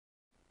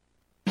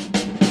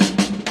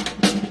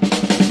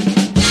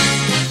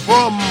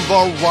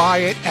a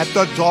riot at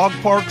the Dog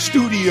Park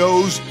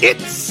Studios.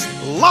 It's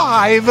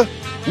Live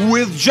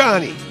with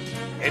Johnny.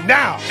 And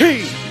now,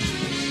 here's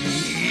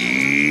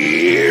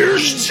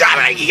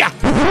Johnny.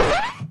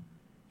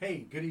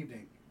 Hey, good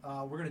evening.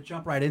 We're going to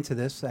jump right into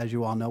this. As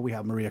you all know, we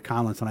have Maria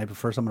Conlon tonight, but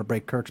first I'm going to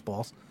break Kirk's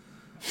balls.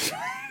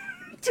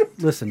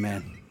 Listen,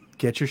 man,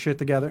 get your shit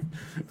together.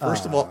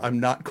 First of all, I'm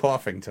not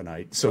coughing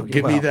tonight, so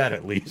give me that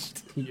at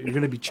least. You're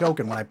going to be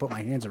choking when I put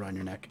my hands around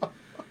your neck.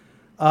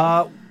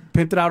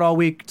 Pimped it out all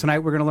week. Tonight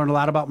we're going to learn a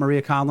lot about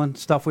Maria Conlon,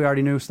 stuff we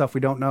already knew, stuff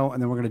we don't know,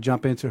 and then we're going to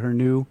jump into her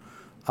new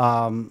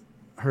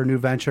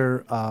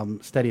venture,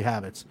 Steady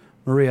Habits.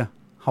 Maria,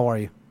 how are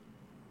you?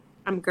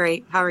 I'm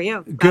great. How are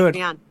you? Good.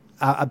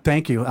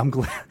 Thank you. I'm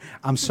glad.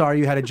 I'm sorry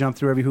you had to jump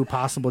through every hoop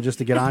possible just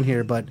to get on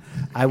here, but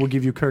I will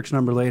give you Kirk's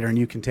number later, and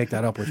you can take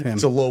that up with him.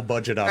 It's a low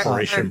budget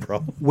operation, bro.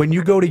 When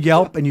you go to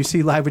Yelp and you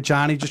see Live with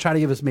Johnny, just try to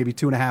give us maybe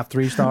 2.5,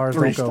 3 stars.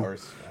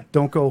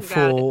 Don't go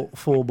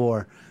full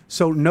bore.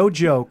 So no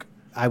joke.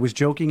 I was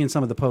joking in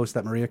some of the posts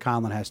that Maria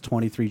Conlon has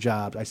 23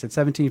 jobs. I said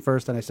 17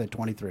 first, and I said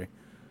 23.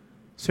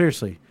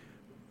 Seriously,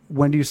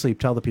 when do you sleep?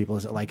 Tell the people.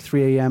 Is it like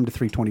 3 a.m. to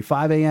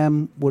 3:25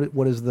 a.m.?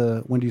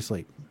 When do you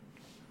sleep?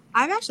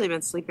 I've actually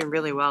been sleeping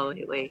really well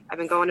lately. I've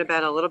been going to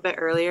bed a little bit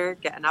earlier,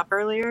 getting up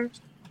earlier.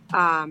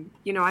 I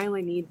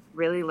only need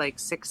really like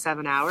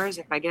 6-7 hours.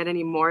 If I get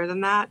any more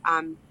than that,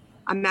 I'm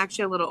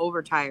actually a little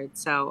overtired.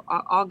 So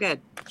all good.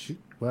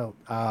 Well,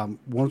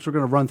 once we're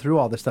going to run through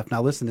all this stuff.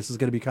 Now, listen, this is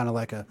going to be kind of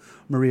like a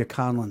Maria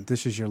Conlon,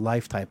 this is your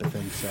life type of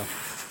thing. So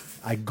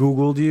I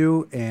Googled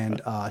you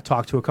and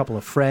talked to a couple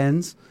of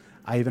friends.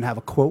 I even have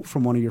a quote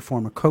from one of your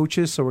former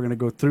coaches. So we're going to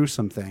go through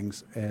some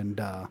things.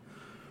 And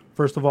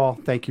first of all,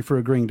 thank you for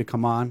agreeing to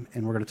come on.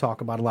 And we're going to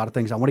talk about a lot of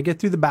things. I want to get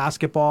through the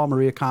basketball,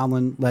 Maria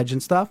Conlon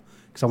legend stuff,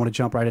 because I want to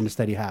jump right into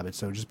Steady Habits.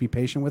 So just be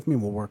patient with me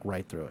and we'll work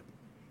right through it.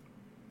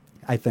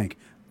 I think.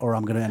 Or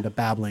I'm going to end up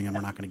babbling and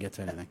we're not going to get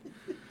to anything.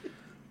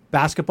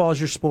 Basketball is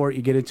your sport.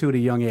 You get into it at a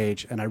young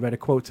age. And I read a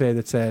quote today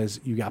that says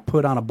you got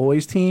put on a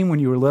boys' team when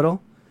you were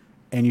little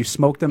and you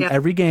smoked them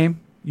every game.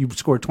 You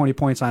scored 20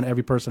 points on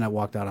every person that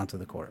walked out onto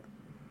the court.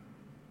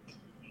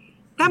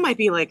 That might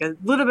be like a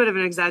little bit of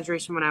an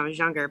exaggeration when I was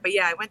younger. But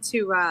yeah, I went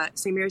to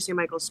St. Mary St.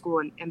 Michael's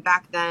School. And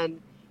back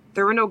then,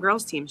 there were no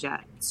girls' teams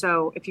yet.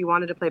 So if you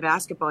wanted to play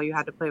basketball, you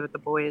had to play with the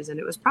boys. And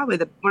it was probably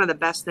one of the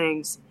best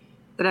things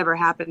that ever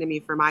happened to me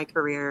for my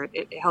career.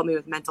 It helped me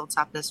with mental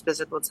toughness,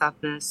 physical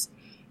toughness.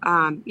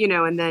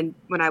 And then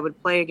when I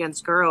would play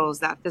against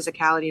girls, that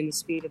physicality and the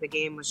speed of the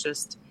game was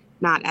just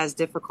not as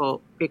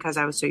difficult because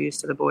I was so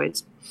used to the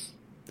boys.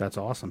 That's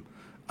awesome.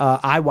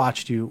 I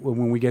watched you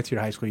when we get to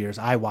your high school years.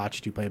 I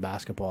watched you play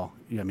basketball.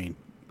 I mean,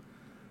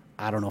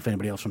 I don't know if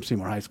anybody else from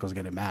Seymour High School is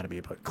getting mad at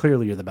me, but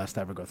clearly you're the best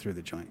to ever go through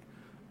the joint.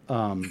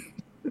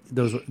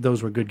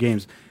 Those were good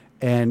games.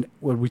 And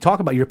when we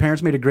talk about your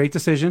parents made a great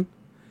decision.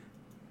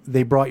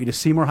 They brought you to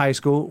Seymour High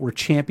School, where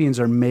champions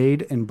are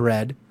made and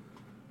bred,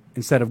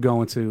 instead of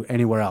going to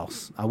anywhere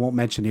else. I won't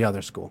mention the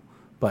other school,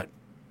 but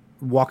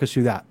walk us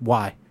through that.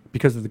 Why?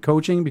 Because of the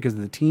coaching? Because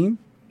of the team?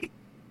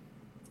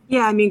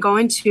 Yeah, I mean,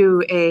 going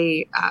to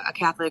a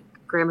Catholic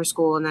grammar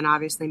school and then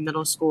obviously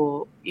middle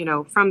school,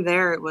 from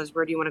there it was,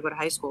 where do you want to go to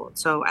high school?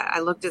 So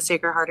I looked at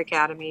Sacred Heart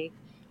Academy.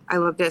 I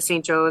looked at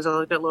St. Joe's. I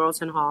looked at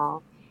Laurelton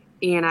Hall.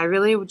 And I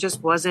really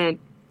just wasn't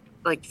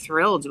like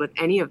thrilled with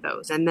any of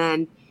those. And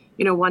then,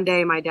 one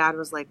day my dad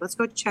was like, let's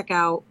go check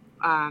out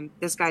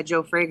this guy,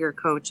 Joe Frager,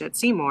 coach at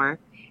Seymour.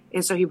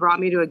 And so he brought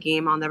me to a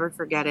game. I'll never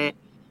forget it.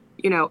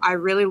 I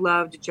really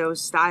loved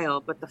Joe's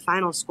style, but the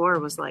final score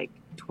was like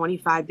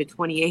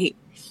 25-28.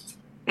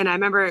 And I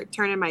remember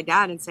turning to my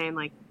dad and saying,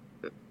 like,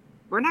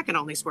 we're not going to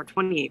only score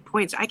 28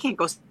 points. I can't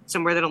go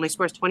somewhere that only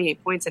scores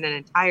 28 points in an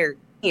entire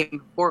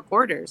game, 4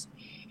 quarters.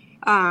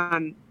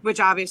 Which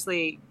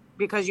obviously,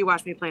 because you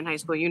watched me play in high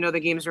school, the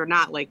games were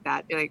not like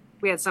that. Like,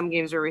 we had some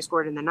games where we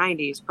scored in the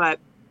 90s, but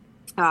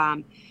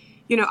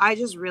I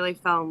just really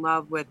fell in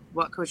love with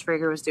what Coach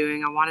Frager was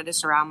doing. I wanted to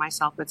surround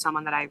myself with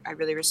someone that I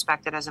really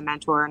respected as a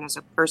mentor and as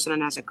a person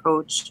and as a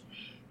coach.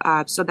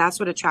 So that's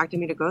what attracted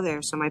me to go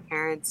there. So my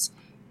parents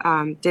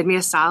did me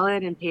a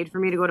solid and paid for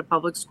me to go to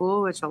public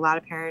school, which a lot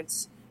of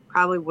parents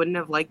probably wouldn't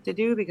have liked to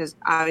do because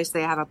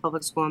obviously I have a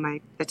public school in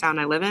the town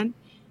I live in.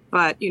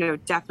 But,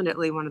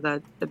 definitely one of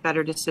the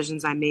better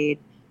decisions I made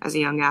as a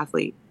young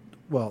athlete.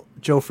 Well,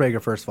 Joe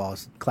Frager, first of all,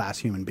 is a class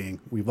human being.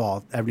 We've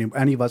all,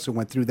 any of us who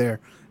went through there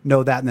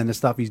know that, and then the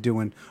stuff he's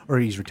doing, or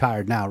he's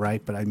retired now,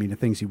 right? But I mean, the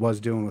things he was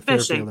doing with fishing.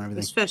 Fairfield and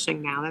everything. He's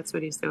fishing now. That's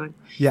what he's doing.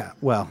 Yeah,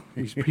 well,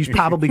 he's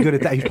probably good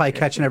at that. He's probably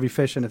catching every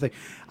fish and the thing.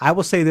 I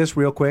will say this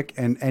real quick,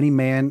 and any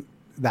man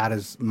that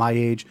is my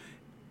age,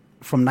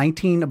 from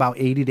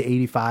 1980 to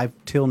 85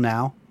 till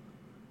now,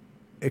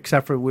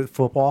 except for with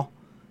football,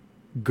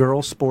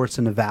 girls' sports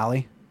in the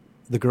Valley,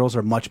 the girls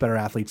are much better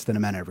athletes than the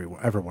men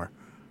ever were.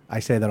 I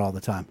say that all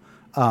the time.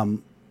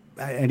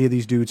 Any of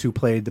these dudes who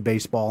played the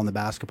baseball and the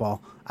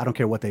basketball, I don't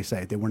care what they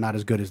say. They were not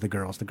as good as the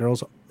girls. The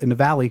girls in the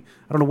Valley,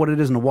 I don't know what it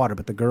is in the water,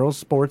 but the girls'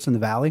 sports in the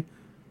Valley,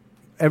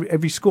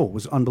 every school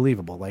was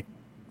unbelievable, like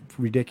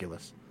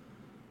ridiculous.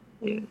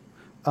 Yeah.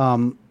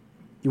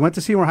 You went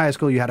to Seymour High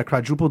School. You had a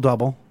quadruple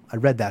double. I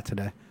read that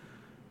today.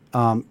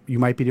 You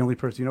might be the only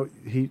person.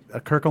 You know,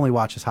 Kirk only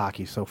watches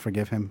hockey, so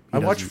forgive him. I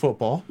watch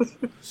football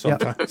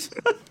sometimes.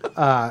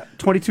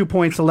 22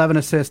 points, 11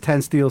 assists,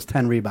 10 steals,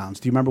 10 rebounds.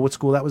 Do you remember what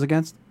school that was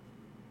against?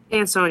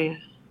 Ansonia.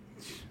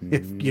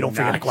 If you don't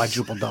figure a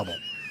quadruple double.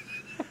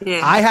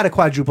 Yeah. I had a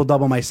quadruple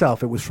double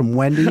myself. It was from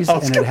Wendy's,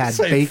 and it had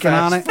bacon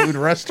on it. Food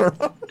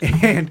restaurant.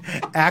 And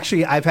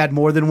actually, I've had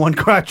more than one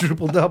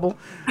quadruple double,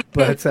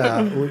 but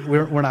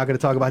we're not going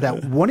to talk about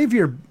that. One of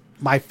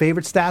my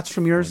favorite stats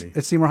from yours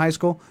at Seymour High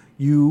School,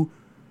 you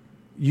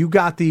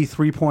got the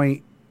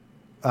 3-point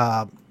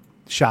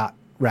shot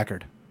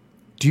record.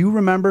 Do you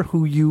remember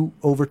who you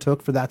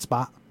overtook for that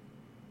spot?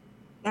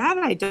 That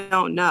I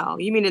don't know.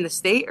 You mean in the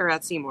state or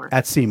at Seymour?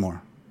 At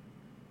Seymour.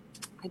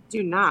 I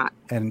do not.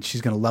 And she's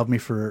going to love me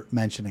for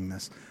mentioning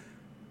this.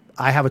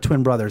 I have a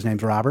twin brother. His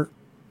name's Robert.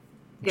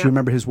 Do Yep. you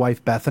remember his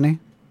wife, Bethany?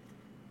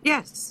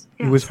 Yes.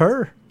 It was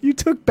her. You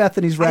took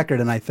Bethany's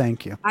record, and I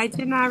thank you. I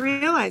did not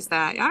realize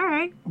that. All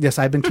right. Yes,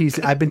 I've been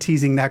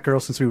teasing that girl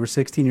since we were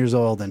 16 years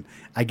old, and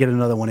I get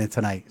another one in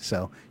tonight.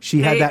 So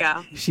she There had you that.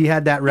 go. She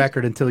had that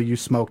record until you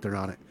smoked her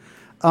on it.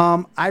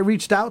 I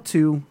reached out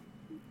to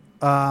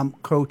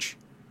Coach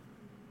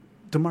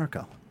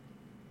DeMarco,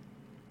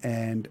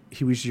 and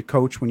he was your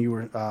coach when you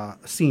were a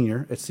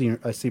senior at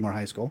Seymour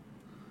High School.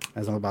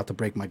 As I'm about to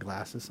break my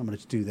glasses, I'm going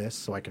to do this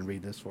so I can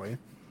read this for you.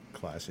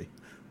 Classy.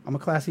 I'm a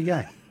classy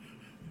guy.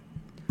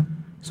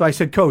 So I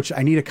said, Coach,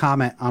 I need a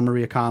comment on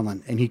Maria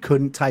Conlon, and he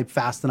couldn't type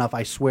fast enough.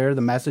 I swear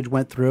the message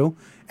went through,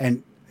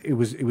 and it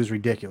was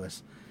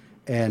ridiculous.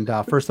 And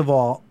first of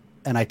all,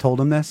 and I told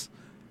him this,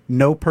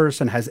 no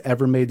person has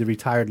ever made the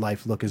retired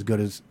life look as good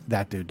as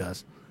that dude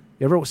does.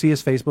 You ever see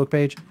his Facebook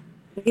page?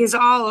 He's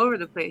all over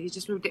the place. He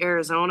just moved to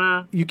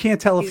Arizona. You can't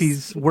tell if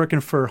he's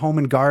working for Home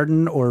and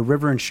Garden or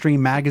River and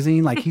Stream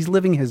magazine. Like, he's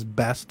living his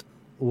best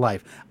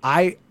life.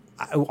 I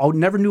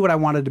never knew what I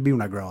wanted to be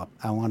when I grow up.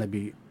 I want to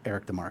be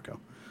Eric DeMarco.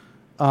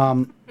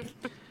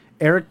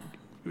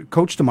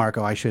 Coach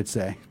DeMarco, I should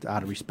say,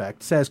 out of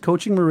respect, says,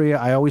 coaching Maria,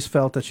 I always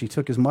felt that she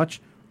took as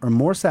much or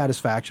more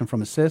satisfaction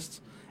from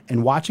assists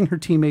and watching her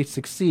teammates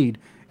succeed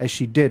as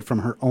she did from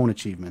her own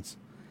achievements.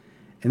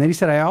 And then he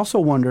said, I also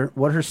wonder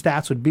what her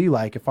stats would be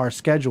like if our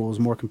schedule was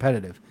more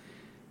competitive.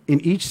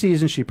 In each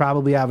season, she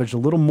probably averaged a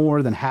little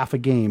more than half a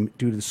game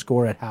due to the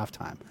score at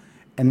halftime.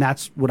 And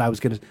that's what I was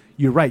going to...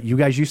 You're right. You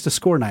guys used to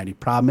score 90.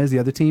 Problem is, the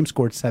other team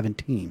scored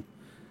 17.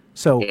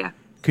 So Yeah.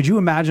 Could you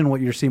imagine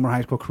what your Seymour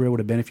High School career would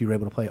have been if you were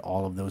able to play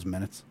all of those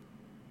minutes?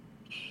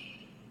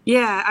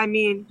 Yeah, I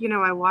mean,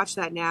 I watch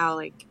that now.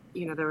 Like,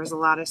 there was a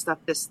lot of stuff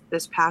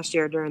this past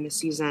year during the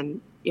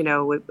season,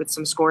 with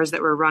some scores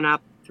that were run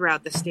up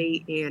throughout the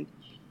state. And,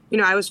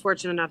 I was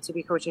fortunate enough to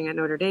be coaching at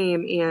Notre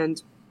Dame.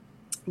 And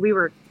we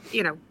were,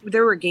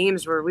 there were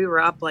games where we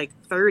were up like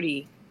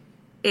 30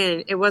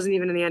 and it wasn't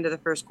even in the end of the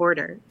first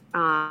quarter.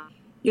 And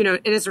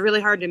it's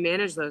really hard to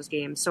manage those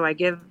games. So I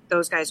give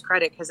those guys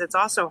credit because it's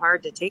also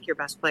hard to take your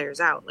best players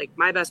out. Like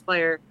my best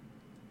player,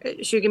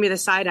 she would give me the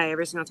side eye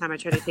every single time I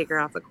try to take her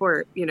off the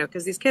court,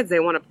 because these kids,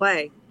 they want to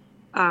play.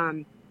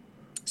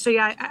 So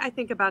yeah, I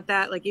think about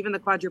that. Like even the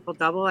quadruple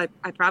double, I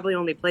probably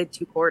only played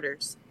 2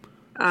 quarters.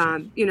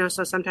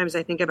 So sometimes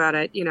I think about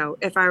it,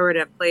 if I were to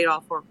have played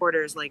all 4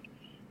 quarters, like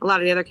a lot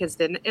of the other kids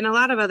didn't. And a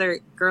lot of other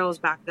girls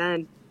back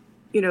then,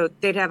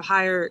 they'd have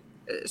higher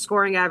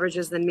scoring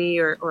averages than me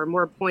or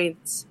more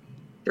points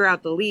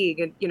throughout the league.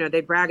 And,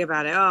 they brag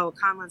about it. Oh,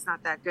 Conlon's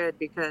not that good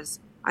because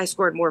I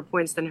scored more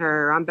points than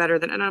her. Or I'm better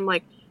than, and I'm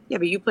like, yeah,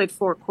 but you played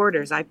 4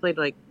 quarters. I played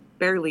like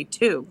barely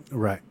 2.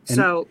 Right. And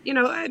so,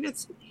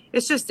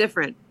 it's just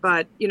different,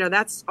 but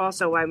that's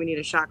also why we need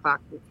a shot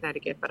clock in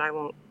Connecticut, but I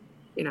won't,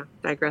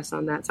 digress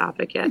on that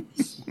topic yet.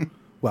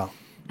 Well,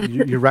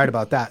 you're right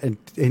about that.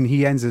 And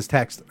he ends his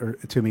text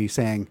to me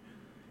saying,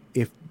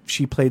 if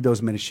she played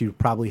those minutes, she would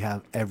probably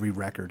have every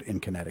record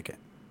in Connecticut.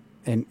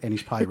 And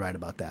he's probably right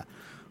about that.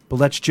 But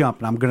let's jump,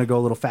 and I'm going to go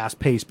a little fast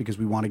paced because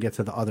we want to get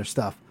to the other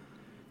stuff.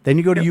 Then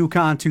you go to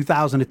UConn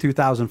 2000 to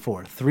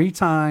 2004,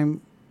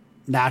 3-time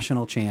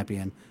national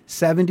champion,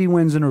 70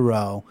 wins in a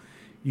row.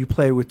 You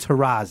play with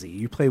Taurasi.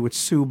 You play with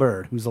Sue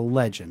Bird, who's a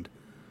legend.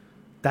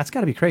 That's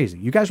got to be crazy.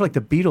 You guys were like the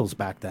Beatles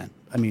back then.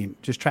 I mean,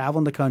 just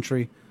traveling the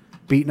country,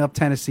 beating up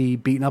Tennessee,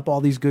 beating up all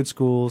these good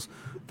schools,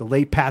 the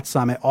late Pat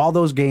Summitt, all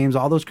those games,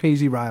 all those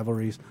crazy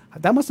rivalries.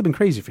 That must have been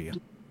crazy for you.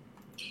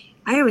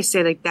 I always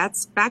say, like,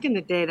 that's back in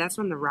the day, that's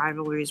when the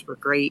rivalries were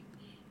great.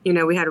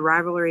 We had a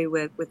rivalry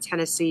with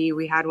Tennessee.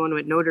 We had one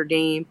with Notre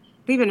Dame.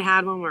 We even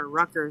had one with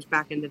Rutgers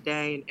back in the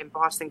day in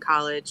Boston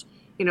College.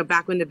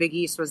 Back when the Big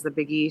East was the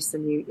Big East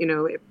and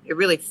it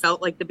really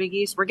felt like the Big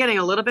East. We're getting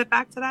a little bit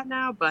back to that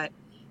now, but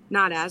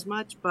not as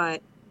much.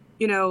 But,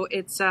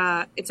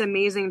 it's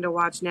amazing to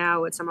watch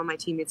now what some of my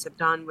teammates have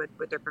done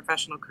with their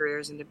professional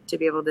careers and to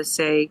be able to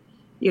say,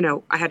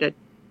 I had to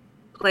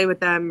play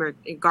with them or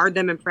guard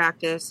them in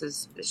practice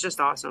is just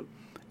awesome.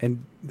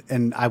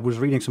 And I was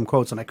reading some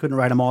quotes and I couldn't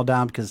write them all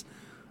down because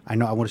I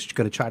know I was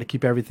going to try to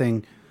keep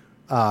everything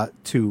I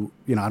don't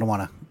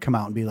want to come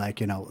out and be like,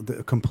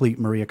 the complete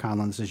Maria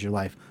Conlon, this is your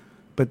life.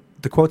 but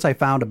the quotes I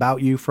found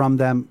about you from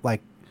them,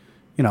 like,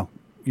 you know,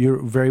 you're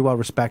very well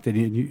respected.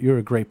 You're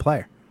a great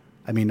player.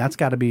 I mean, that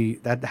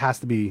has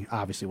to be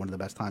obviously one of the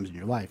best times in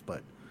your life.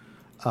 But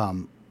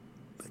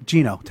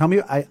Gino, tell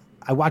me, I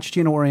watched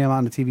Gino Auriemma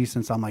on the TV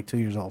since I'm like 2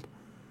 years old.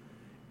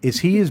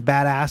 Is he as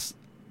badass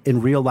in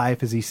real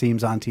life as he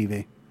seems on TV?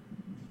 I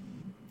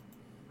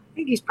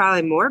think he's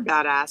probably more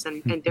badass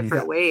in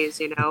different ways,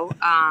 you know.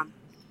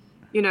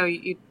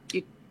 You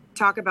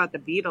talk about the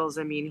Beatles.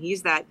 I mean,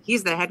 he's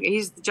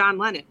John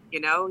Lennon,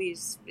 you know.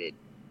 He's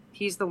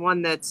the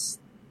one that's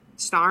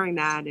starring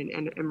that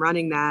and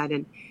running that,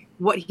 and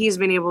what he's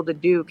been able to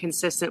do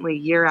consistently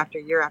year after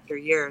year after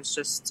year is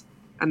just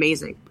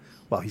amazing.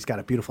 Well, he's got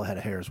a beautiful head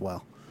of hair as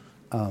well.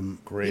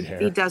 Great hair.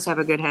 He does have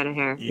a good head of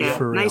hair. Yeah,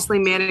 nicely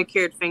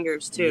manicured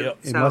fingers too. Yep.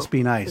 So it must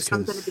be nice. There's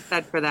something to be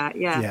said for that.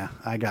 Yeah. Yeah,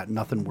 I got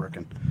nothing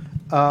working.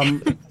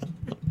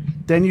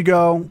 Then you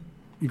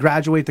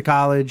graduate to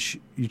college,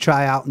 you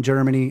try out in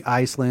Germany,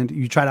 Iceland,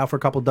 you tried out for a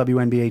couple of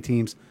WNBA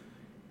teams,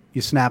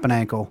 you snap an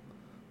ankle,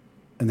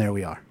 and there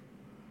we are.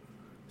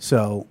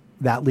 So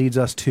that leads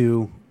us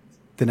to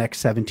the next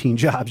 17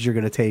 jobs you're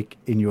going to take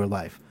in your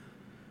life.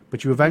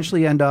 But you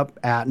eventually end up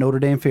at Notre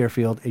Dame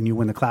Fairfield, and you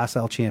win the Class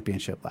L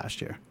championship last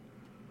year.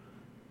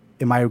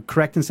 Am I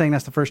correct in saying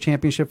that's the first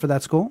championship for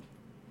that school?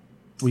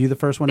 Were you the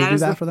first one to do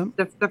that for them?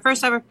 The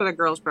first ever for the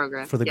girls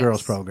program. For the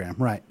girls program,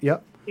 right?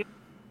 Yep.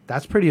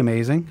 That's pretty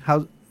amazing.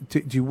 How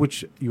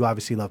which you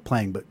obviously love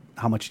playing, but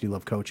how much do you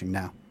love coaching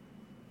now?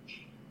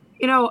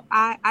 You know,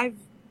 I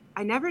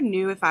never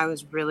knew if I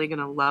was really going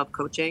to love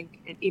coaching,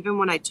 and even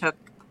when I took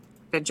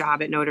the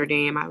job at Notre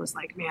Dame, I was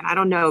like, man, I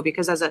don't know,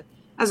 because as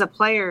a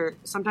player,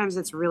 sometimes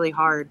it's really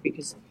hard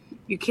because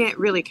you can't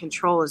really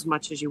control as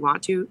much as you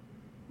want to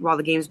while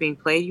the game's being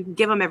played. You can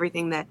give them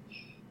everything that,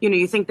 you know,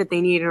 you think that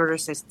they need in order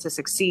to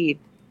succeed,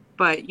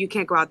 but you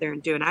can't go out there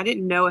and do it. And I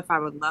didn't know if I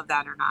would love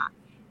that or not.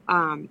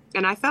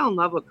 And I fell in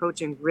love with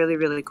coaching really,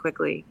 really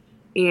quickly.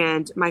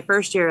 And my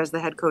first year as the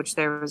head coach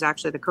there was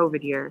actually the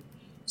COVID year.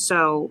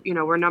 So, you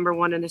know, we're number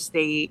one in the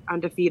state,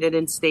 undefeated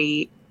in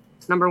state,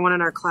 number one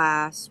in our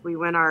class. We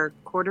win our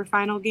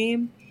quarterfinal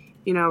game.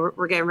 You know,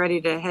 we're getting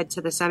ready to head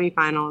to the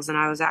semifinals. And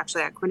I was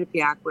actually at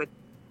Quinnipiac with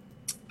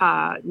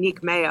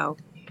Nick Mayo.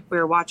 We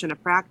were watching a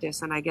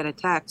practice and I get a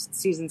text,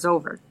 season's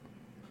over.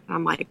 And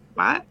I'm like,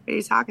 what are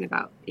you talking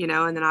about? You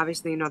know, and then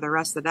obviously, you know, the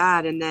rest of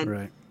that. And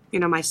then, you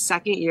know, my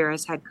second year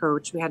as head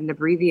coach, we had an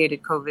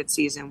abbreviated COVID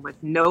season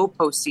with no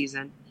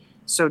postseason.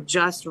 So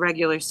just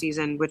regular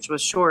season, which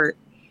was short,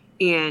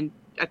 and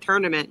a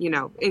tournament, you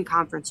know, in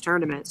conference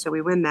tournament. So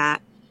we win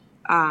that.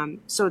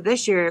 So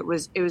this year it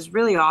was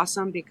really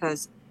awesome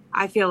because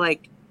I feel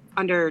like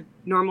under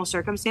normal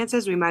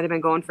circumstances, we might've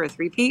been going for a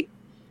three-peat.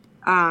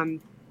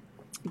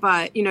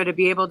 But, you know, to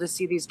be able to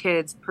see these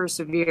kids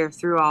persevere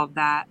through all of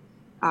that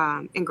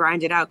and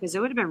grind it out, because it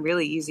would have been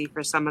really easy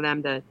for some of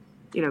them to,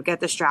 you know, get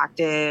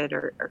distracted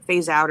or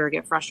phase out or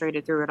get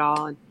frustrated through it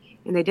all. And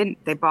they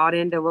didn't. They bought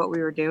into what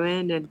we were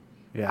doing. And,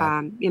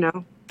 you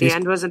know, the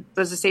end was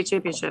a state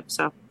championship.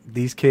 So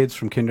these kids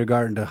from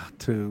kindergarten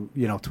to,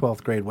 you know,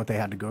 12th grade, what they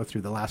had to go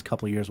through the last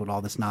couple of years with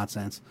all this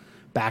nonsense,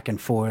 back and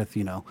forth,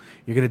 you know,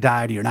 you're going to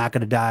die, you're not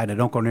going to die, they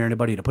don't go near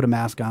anybody, to put a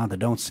mask on, they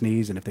don't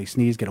sneeze, and if they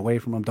sneeze, get away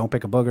from them, don't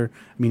pick a booger.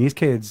 I mean, these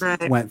kids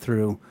went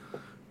through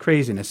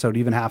craziness, so to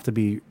even have to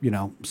be, you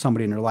know,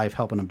 somebody in their life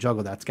helping them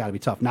juggle, that's got to be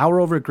tough. Now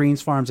we're over at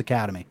Greens Farms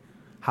Academy.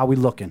 How we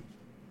looking?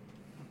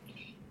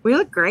 We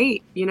look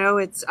great. You know,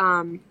 it's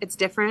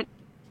different.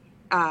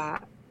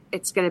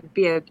 It's going to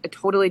be a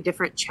totally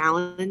different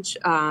challenge.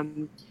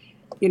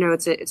 You know,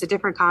 it's a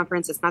different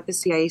conference. It's not the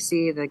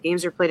CIAC. The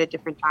games are played at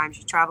different times.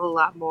 You travel a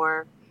lot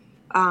more.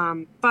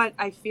 But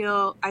I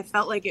felt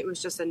like it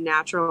was just a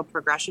natural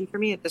progression for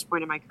me at this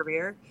point in my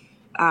career.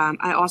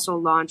 I also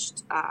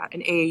launched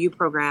an AAU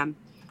program.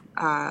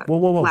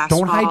 Whoa!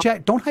 Don't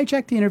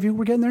hijack the interview.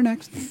 We're getting there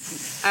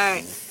next. All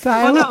right.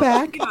 Dial it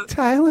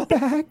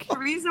back. The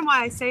reason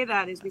why I say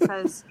that is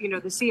because, you know,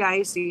 the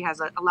CIAC has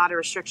a lot of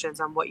restrictions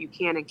on what you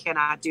can and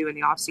cannot do in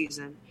the off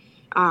season.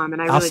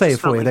 And I'll say it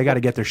for you. They got to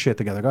get their shit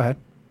together. Go ahead.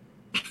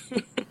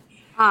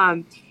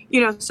 You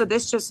know, so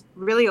this just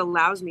really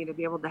allows me to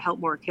be able to help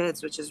more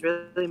kids, which is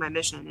really my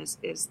mission is,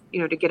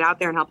 you know, to get out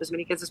there and help as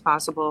many kids as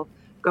possible,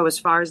 go as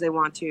far as they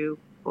want to,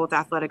 both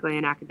athletically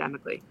and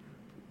academically.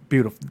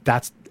 Beautiful.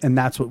 That's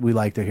what we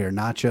like to hear.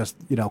 Not just,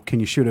 you know, can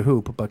you shoot a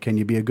hoop, but can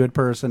you be a good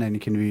person and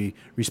you can be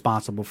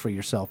responsible for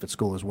yourself at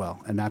school as well.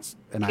 And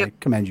I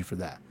commend you for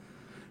that.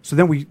 So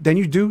then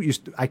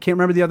I can't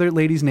remember the other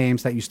ladies'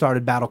 names that you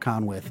started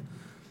BattleCon with,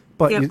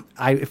 but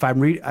I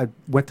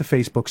went to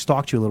Facebook,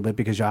 stalked you a little bit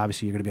because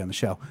obviously you're going to be on the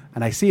show,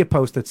 and I see a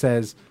post that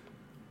says,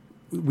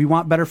 we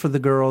want better for the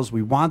girls.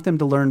 We want them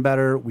to learn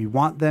better. We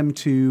want them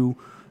to,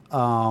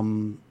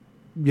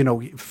 you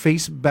know,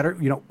 face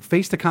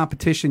the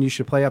competition. You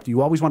should play up.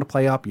 You always want to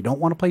play up. You don't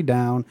want to play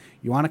down.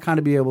 You want to kind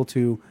of be able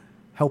to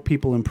help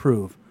people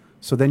improve.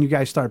 So then you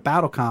guys start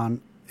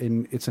BattleCon,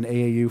 and it's an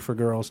AAU for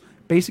girls,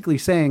 basically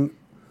saying,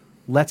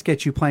 let's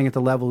get you playing at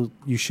the level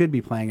you should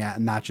be playing at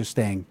and not just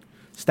staying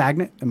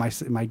stagnant. Am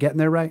I getting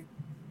there right?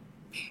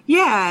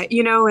 Yeah,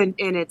 and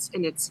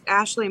it's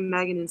Ashley,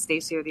 Megan, and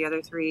Stacy are the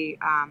other three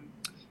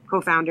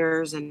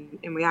co-founders, and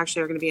we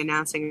actually are going to be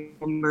announcing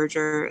a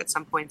merger at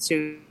some point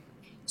soon.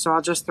 So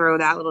I'll just throw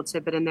that little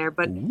tidbit in there.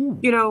 But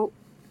Ooh.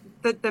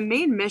 The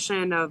main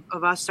mission of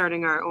us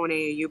starting our own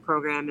AAU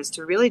program is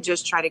to really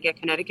just try to get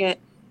Connecticut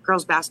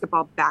girls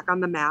basketball back on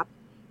the map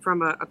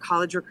from a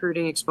college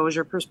recruiting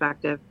exposure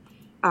perspective.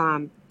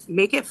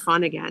 Make it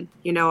fun again.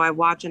 I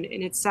watch, and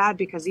it's sad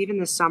because even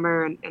this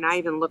summer, and I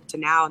even look to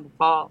now in the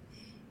fall,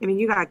 I mean,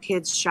 you got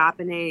kids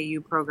shopping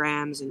AAU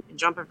programs and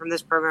jumping from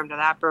this program to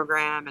that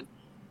program. And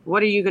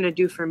what are you going to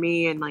do for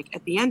me? And like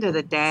at the end of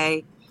the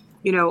day,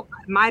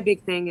 my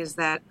big thing is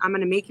that I'm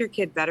going to make your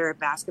kid better at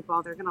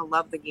basketball. They're going to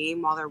love the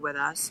game while they're with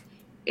us,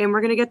 and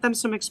we're going to get them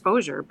some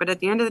exposure. But at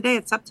the end of the day,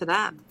 it's up to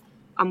them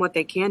on what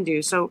they can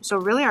do. So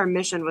really our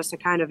mission was to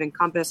kind of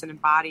encompass and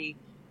embody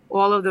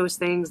all of those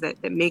things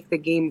that make the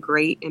game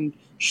great and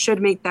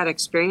should make that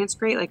experience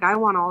great. Like I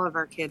want all of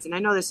our kids, and I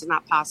know this is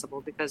not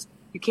possible because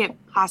you can't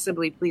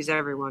possibly please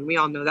everyone. We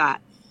all know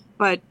that.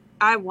 But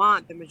I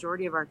want the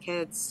majority of our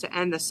kids to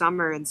end the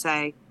summer and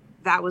say,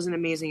 that was an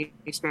amazing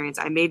experience.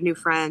 I made new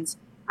friends.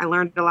 I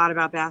learned a lot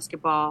about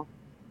basketball.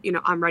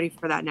 I'm ready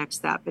for that next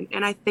step.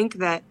 And I think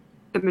that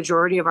the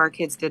majority of our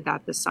kids did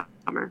that this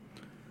summer.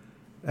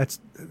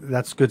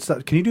 That's good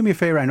stuff. Can you do me a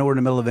favor? I know we're in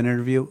the middle of an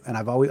interview, and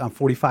I'm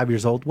 45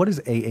 years old. What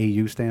does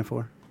AAU stand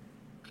for?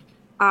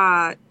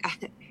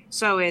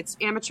 So it's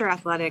Amateur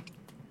Athletic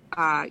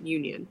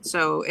Union.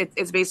 So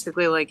it's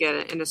basically like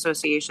an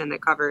association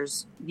that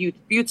covers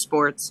youth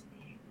sports.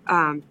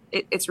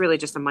 It's really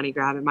just a money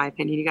grab, in my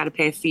opinion. You got to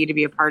pay a fee to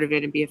be a part of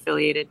it and be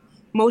affiliated.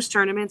 Most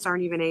tournaments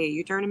aren't even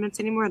AAU tournaments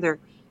anymore.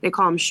 They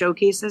call them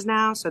showcases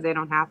now, so they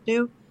don't have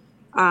to.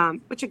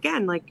 Which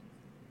again, like,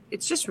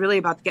 it's just really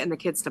about getting the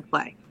kids to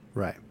play.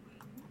 Right.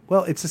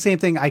 Well, it's the same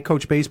thing. I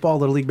coach baseball,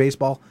 Little League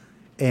baseball,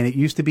 and it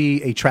used to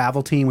be a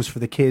travel team was for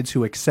the kids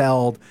who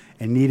excelled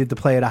and needed to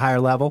play at a higher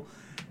level.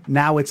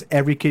 Now it's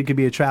every kid could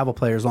be a travel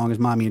player as long as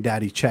mommy and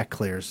daddy check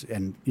clears,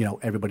 and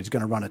everybody's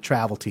going to run a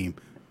travel team.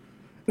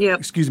 Yeah.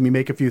 Excuse me,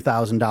 make a few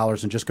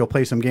 $1,000s and just go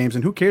play some games.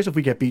 And who cares if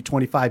we get beat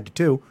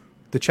 25-2?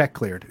 The check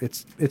cleared.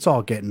 It's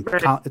all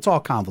it's all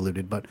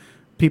convoluted, but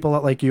people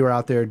like you are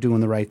out there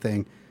doing the right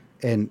thing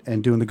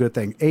and doing the good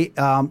thing.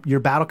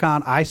 Your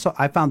BattleCon,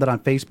 I found that on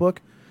Facebook,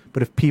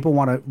 but if people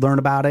want to learn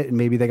about it and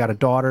maybe they got a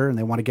daughter and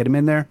they want to get them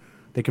in there,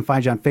 they can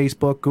find you on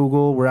Facebook,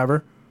 Google,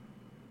 wherever.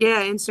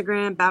 Yeah,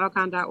 Instagram,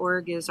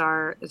 battlecon.org is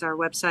our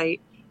website.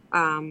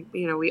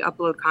 We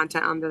upload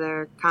content onto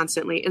there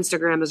constantly.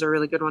 Instagram is a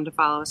really good one to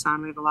follow us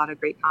on. We have a lot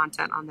of great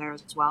content on there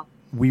as well.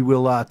 We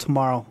will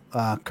tomorrow,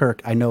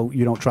 Kirk. I know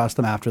you don't trust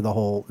him after the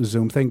whole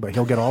Zoom thing, but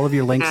he'll get all of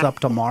your links up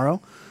tomorrow.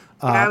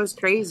 That was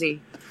crazy.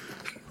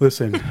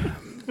 Listen,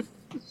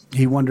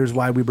 he wonders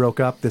why we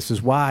broke up. This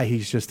is why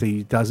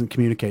he doesn't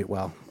communicate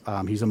well.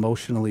 He's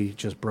emotionally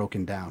just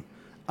broken down.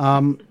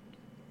 I'm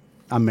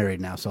married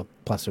now, so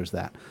plus there's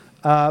that.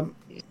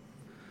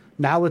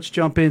 Now let's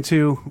jump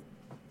into,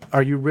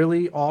 are you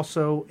really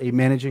also a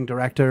managing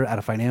director at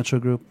a financial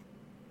group?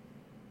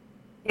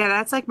 Yeah,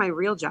 that's like my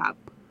real job,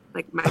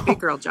 like my big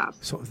girl job.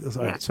 All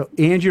right. So,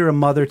 and you're a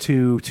mother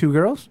to two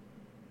girls?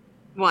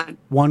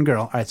 One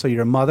girl. All right, so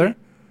you're a mother,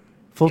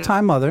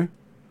 full-time mother,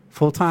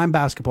 full-time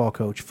basketball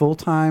coach,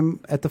 full-time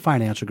at the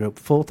financial group,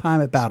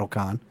 full-time at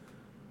BattleCon,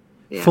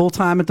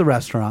 full-time at the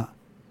restaurant.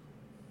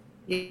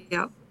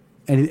 Yep.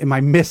 And am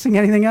I missing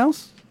anything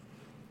else?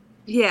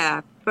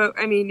 Yeah, but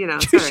I mean,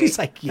 She's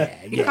like, yeah.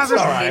 All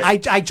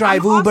right. I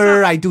drive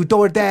Uber. I do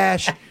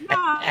DoorDash.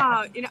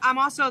 No, I'm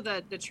also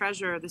the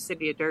treasurer of the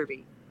city of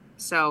Derby.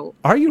 So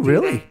are you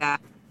really?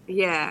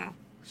 Yeah.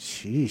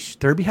 Sheesh,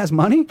 Derby has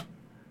money.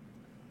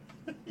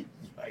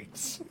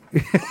 Yikes.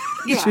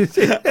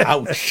 Yeah.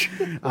 Ouch.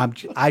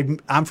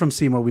 I'm from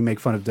Seymour. We make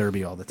fun of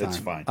Derby all the time. It's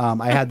fine.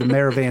 I had the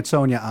mayor of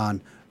Ansonia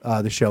on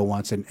the show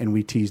once, and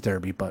we tease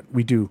Derby, but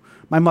we do.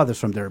 My mother's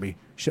from Derby.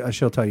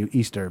 She'll tell you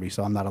East Derby,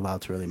 so I'm not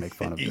allowed to really make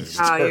fun of Derby.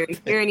 Oh,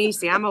 you're an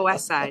Eastie. I'm a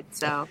West Side,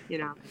 so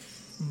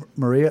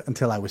Maria,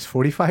 until I was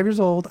 45 years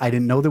old, I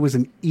didn't know there was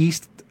an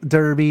East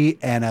Derby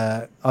and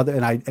it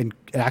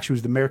actually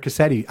was the Mayor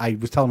Cassetti. I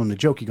was telling him the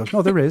joke. He goes,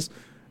 "No, there is."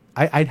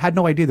 I had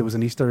no idea there was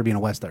an East Derby and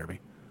a West Derby.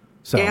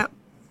 So,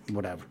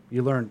 whatever.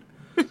 You learn.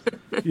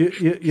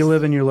 you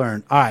live and you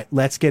learn. All right,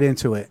 let's get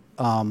into it.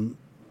 I'm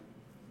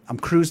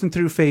cruising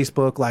through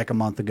Facebook like a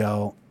month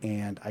ago,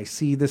 and I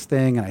see this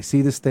thing,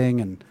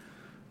 and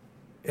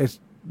it's,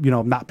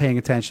 I'm not paying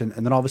attention.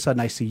 And then all of a sudden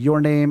I see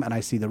your name, and I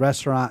see the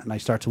restaurant, and I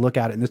start to look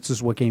at it, and this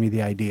is what gave me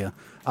the idea.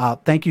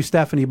 Thank you,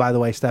 Stephanie, by the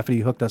way. Stephanie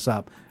hooked us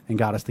up and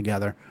got us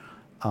together.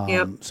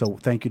 So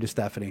thank you to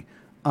Stephanie.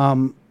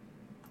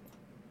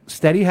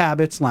 Steady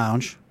Habits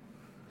Lounge.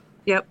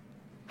 Yep.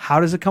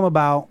 How does it come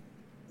about?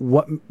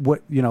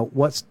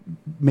 What's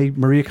made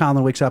Maria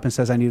Conlon wakes up and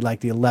says, I need like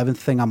the 11th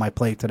thing on my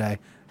plate today.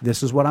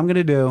 This is what I'm going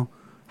to do.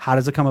 How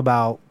does it come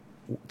about?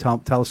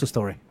 Tell us the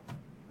story.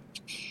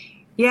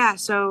 Yeah.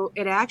 So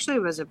it actually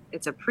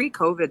it's a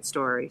pre-COVID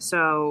story.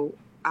 So,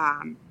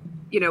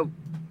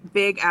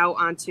 big out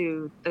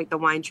onto like the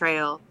wine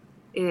trail,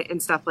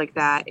 and stuff like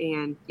that.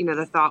 And,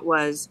 the thought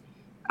was,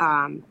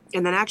 and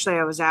then actually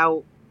I was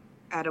out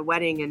at a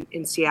wedding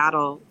in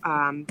Seattle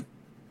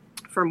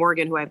for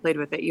Morgan, who I played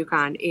with at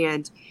UConn.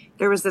 And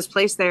there was this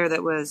place there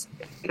that was,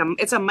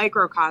 it's a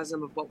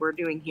microcosm of what we're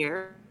doing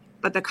here.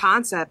 But the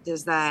concept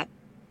is that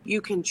you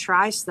can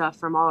try stuff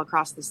from all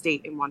across the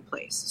state in one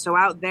place. So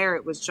out there,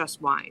 it was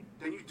just wine.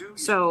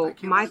 So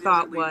my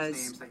thought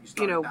was,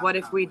 what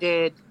if we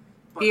did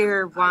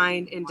beer,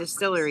 wine, and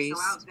distilleries,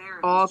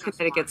 all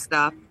Connecticut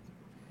stuff,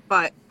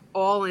 but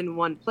all in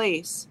one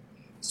place.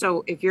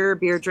 So if you're a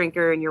beer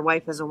drinker and your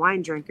wife is a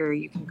wine drinker,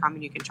 you can come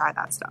and you can try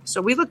that stuff.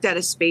 So we looked at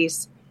a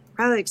space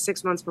probably like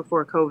 6 months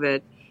before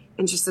COVID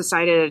and just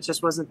decided it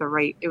just wasn't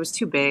it was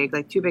too big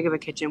of a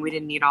kitchen. We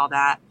didn't need all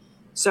that.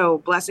 So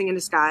blessing in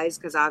disguise,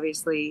 because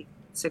obviously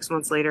 6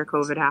 months later,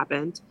 COVID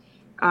happened.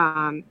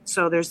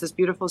 So there's this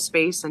beautiful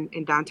space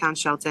in downtown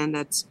Shelton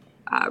that's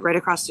right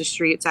across the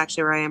street. It's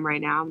actually where I am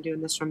right now. I'm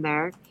doing this from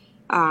there.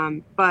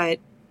 But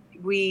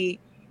we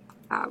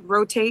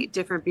rotate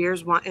different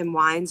beers and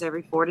wines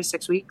every 4 to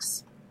 6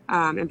 weeks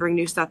and bring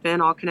new stuff in,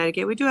 all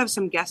Connecticut. We do have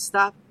some guest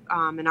stuff,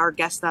 and our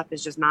guest stuff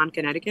is just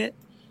non-Connecticut.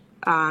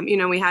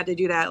 We had to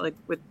do that like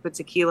with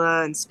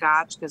tequila and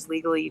scotch because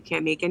legally you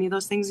can't make any of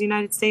those things in the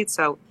United States.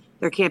 So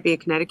there can't be a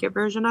Connecticut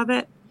version of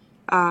it.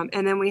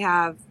 And then we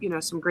have,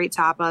 some great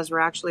tapas. We're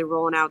actually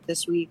rolling out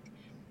this week.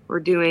 We're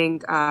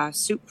doing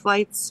soup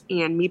flights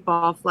and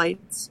meatball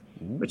flights,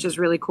 which is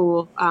really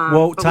cool.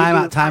 Whoa, time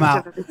out.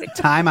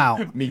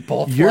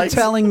 Meatball You're flights?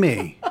 telling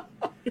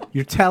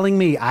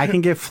me I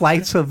can get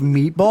flights of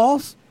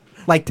meatballs?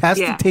 Like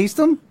taste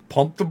them?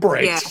 Pump the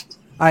brakes. Yeah.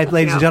 All right,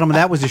 ladies and gentlemen,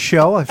 that was the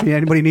show. If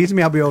anybody needs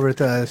me, I'll be over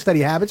at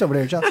Steady Habits over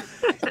there.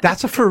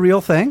 That's a for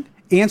real thing.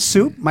 And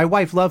soup. My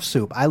wife loves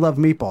soup. I love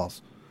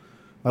meatballs.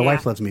 My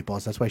wife loves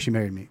meatballs. That's why she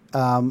married me.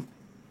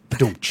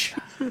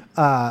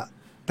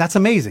 That's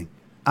amazing.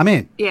 I'm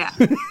in. Yeah.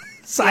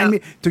 Sign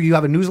me. Do you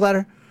have a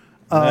newsletter?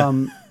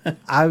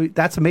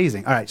 That's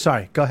amazing. All right.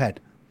 Sorry. Go ahead.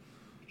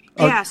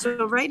 Yeah.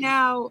 So right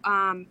now,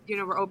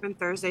 we're open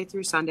Thursday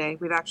through Sunday.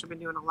 We've actually been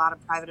doing a lot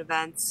of private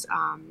events.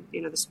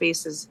 The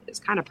space is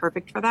kind of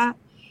perfect for that.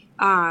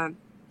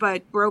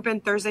 But we're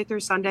open Thursday through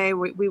Sunday.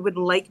 We would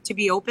like to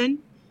be open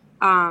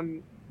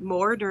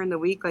more during the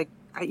week. Like,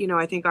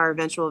 I think our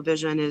eventual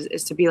vision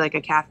is to be like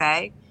a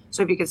cafe.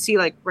 So if you can see,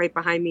 like right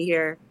behind me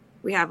here,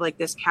 we have like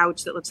this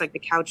couch that looks like the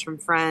couch from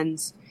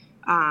Friends,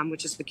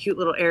 which is a cute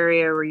little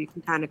area where you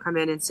can kind of come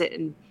in and sit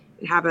and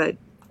have a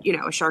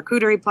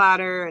charcuterie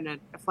platter and a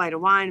flight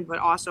of wine, but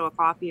also a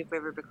coffee if we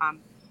ever become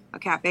a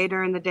cafe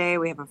during the day.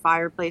 We have a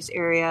fireplace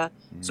area.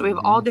 So we have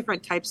all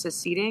different types of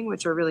seating,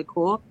 which are really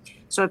cool.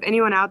 So if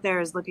anyone out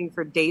there is looking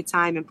for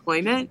daytime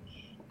employment,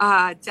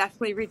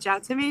 definitely reach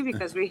out to me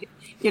because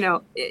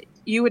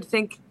you would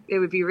think it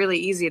would be really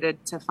easy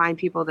to find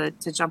people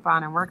to jump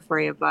on and work for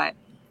you. But,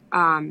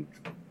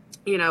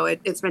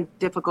 it's been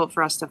difficult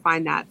for us to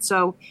find that.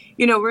 So,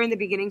 we're in the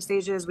beginning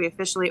stages. We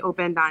officially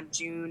opened on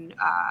June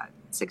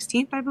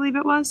 16th, I believe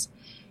it was.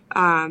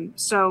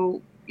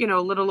 So, a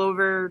little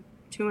over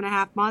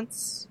 2.5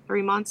 months,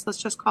 3 months, let's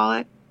just call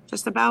it,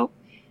 just about.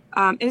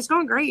 And it's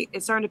going great.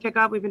 It's starting to pick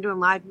up. We've been doing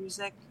live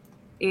music.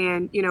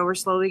 And, we're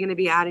slowly going to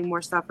be adding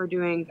more stuff. We're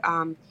doing,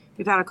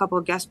 we've had a couple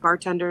of guest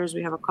bartenders.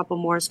 We have a couple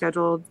more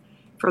scheduled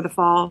for the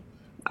fall.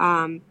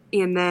 And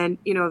then,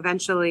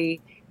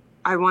 eventually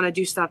I want to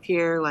do stuff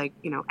here like,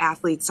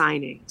 athlete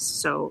signings.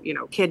 So,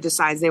 kid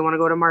decides they want to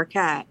go to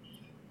Marquette.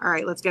 All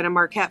right, let's get a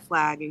Marquette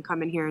flag and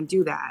come in here and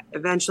do that.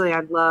 Eventually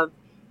I'd love,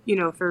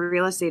 for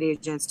real estate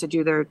agents to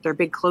do their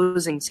big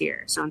closings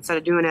here. So instead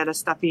of doing it at a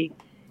stuffy,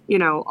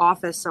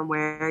 office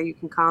somewhere, you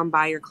can come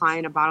buy your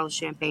client a bottle of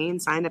champagne,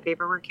 sign the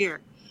paperwork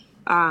here.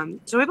 So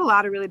we have a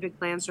lot of really big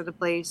plans for the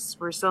place.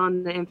 We're still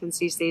in the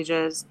infancy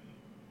stages,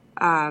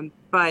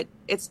 but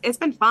it's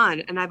been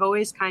fun. And I've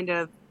always kind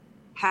of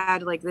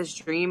had like this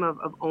dream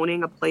of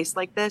owning a place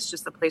like this,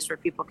 just a place where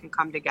people can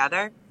come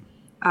together.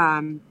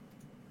 And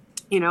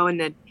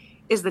then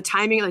is the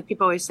timing, like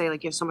people always say,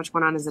 like you have so much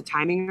going on, is the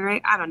timing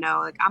right? I don't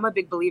know. Like I'm a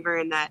big believer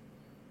in that,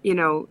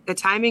 the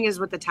timing is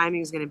what the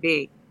timing is going to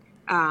be.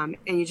 And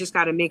you just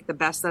got to make the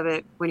best of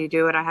it when you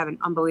do it. I have an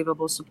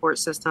unbelievable support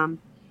system.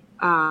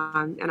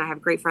 And I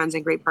have great friends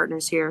and great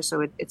partners here.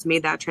 So it's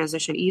made that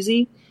transition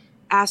easy.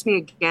 Ask me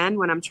again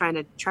when I'm trying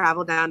to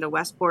travel down to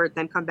Westport,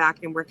 then come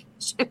back and work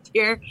shift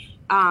here.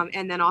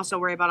 And then also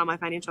worry about all my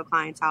financial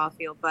clients, how I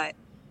feel. But,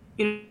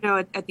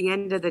 at the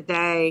end of the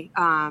day,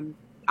 I'm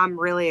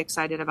really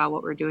excited about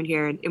what we're doing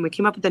here. And we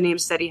came up with the name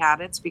Steady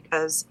Habits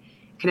because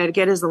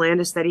Connecticut is the land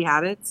of steady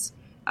habits.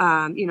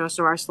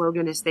 So our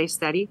slogan is stay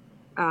steady.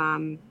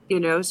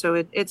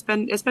 So it's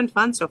been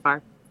fun so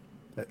far.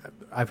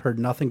 I've heard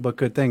nothing but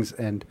good things,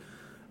 and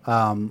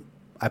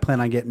I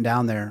plan on getting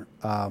down there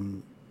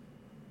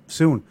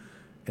soon.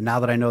 And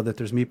now that I know that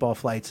there's meatball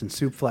flights and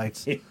soup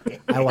flights,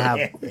 I will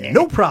have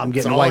no problem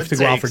getting a wife to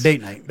go out for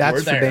date night.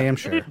 That's for damn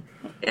sure.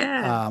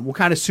 Yeah. What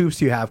kind of soups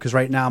do you have? Because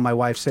right now my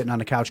wife's sitting on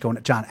the couch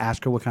going, John,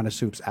 ask her what kind of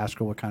soups. Ask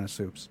her what kind of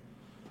soups.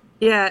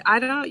 Yeah, I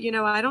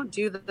don't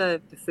do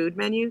the food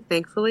menu,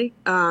 thankfully.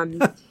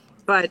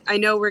 But I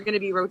know we're going to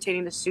be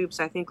rotating the soups,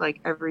 I think, like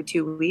every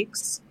 2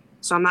 weeks.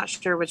 So I'm not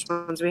sure which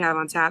ones we have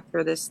on tap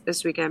for this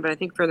weekend. But I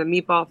think for the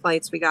meatball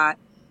flights, we got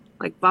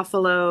like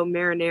buffalo,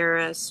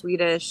 marinara,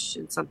 Swedish,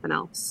 and something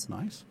else.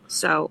 Nice.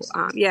 So,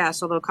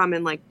 so they'll come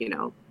in like,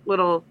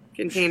 little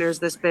containers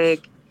this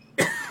big.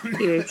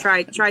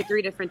 Try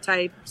 3 different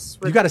types.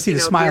 You got to see the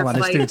smile on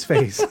this dude's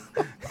face.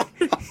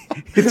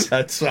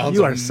 That sounds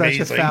You are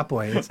amazing. such a fat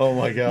boy. Oh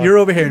my God. You're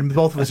over here, and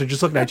both of us are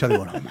just looking at each other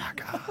going, oh my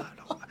God.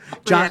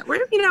 John,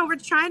 yeah, we're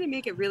trying to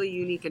make it really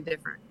unique and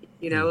different.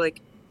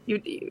 Like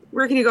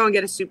where can you go and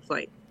get a soup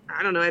flight?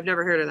 I don't know. I've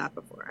never heard of that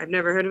before. I've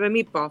never heard of a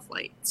meatball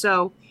flight.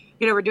 So,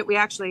 we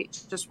actually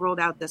just rolled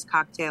out this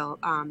cocktail.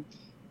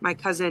 My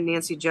cousin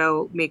Nancy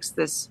Jo makes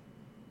this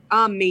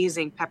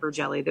amazing pepper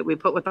jelly that we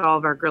put with all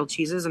of our grilled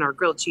cheeses, and our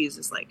grilled cheese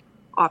is like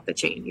off the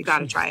chain. You got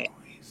to try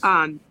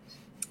it.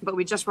 But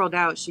we just rolled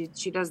out. She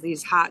does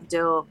these hot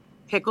dill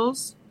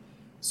pickles.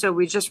 So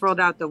we just rolled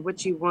out the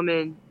Witchy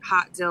Woman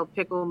hot dill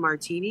pickle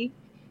martini.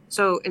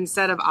 So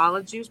instead of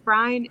olive juice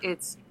brine,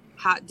 it's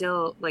hot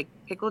dill like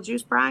pickle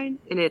juice brine,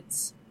 and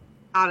it's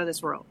out of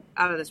this world.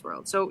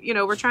 So,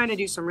 we're trying to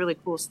do some really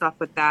cool stuff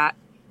with that,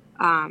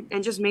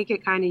 and just make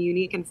it kind of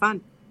unique and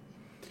fun.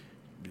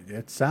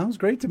 It sounds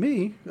great to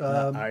me.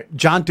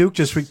 John Duke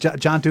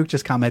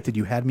just commented,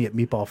 "You had me at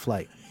Meatball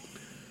Flight."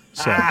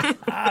 So,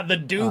 the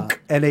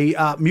Duke. and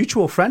a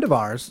mutual friend of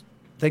ours.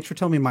 Thanks for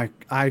telling me my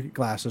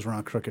eyeglasses were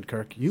on crooked,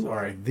 Kirk. You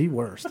are the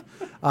worst.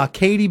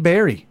 Katie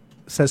Berry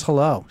says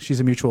hello. She's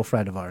a mutual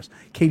friend of ours.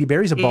 Katie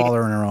Berry's a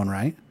baller in her own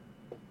right.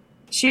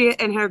 She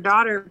and her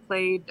daughter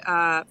played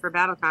for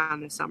BattleCon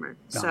this summer.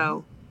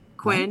 So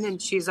Quinn,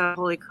 and she's at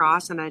Holy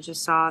Cross, and I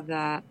just saw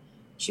that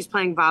she's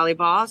playing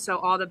volleyball. So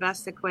all the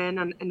best to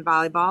Quinn in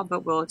volleyball,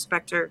 but we'll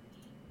expect her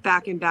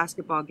back in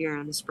basketball gear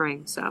in the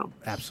spring. So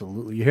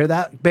absolutely. You hear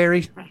that,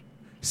 Barry?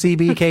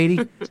 CB,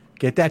 Katie,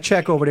 get that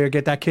check over there.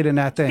 Get that kid in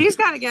that thing. She's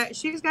got to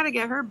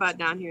get her butt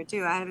down here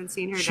too. I haven't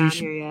seen her down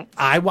here yet.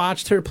 I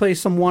watched her play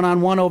some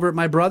one-on-one over at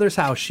my brother's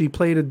house. She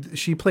played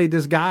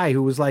this guy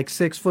who was like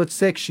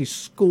 6'6". She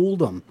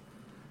schooled him.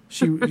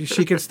 She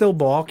could still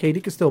ball.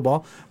 Katie could still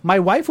ball. My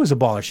wife was a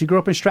baller. She grew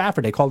up in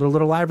Stratford. They called her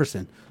Little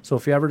Iverson. So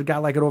if you ever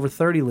got like an over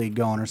 30 league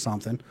going or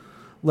something,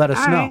 let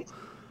us know. Right.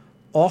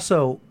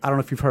 Also, I don't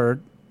know if you've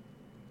heard,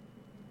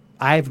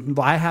 I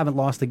haven't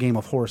lost a game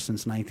of horse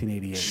since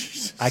 1988.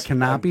 Jesus, I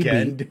cannot be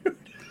beat. dude.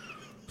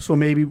 So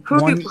maybe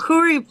Who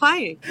are you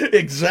playing?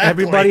 Exactly.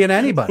 Everybody and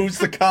anybody. Who's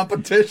the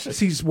competition?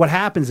 See, what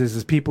happens is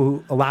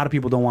a lot of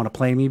people don't want to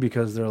play me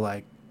because they're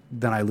like,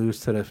 then I lose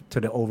to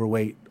the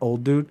overweight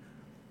old dude.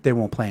 They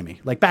won't play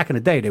me. Like back in the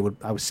day,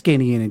 I was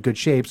skinny and in good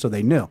shape, so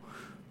they knew.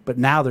 But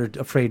now they're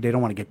afraid. They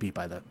don't want to get beat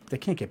by they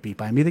can't get beat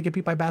by me. They get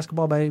beat by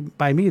basketball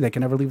by me. They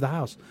can never leave the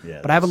house. Yeah,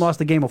 but I haven't lost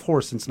a game of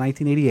horse since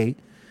 1988.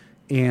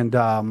 And,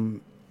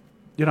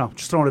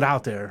 just throwing it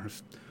out there.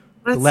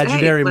 The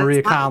legendary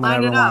Maria Conlon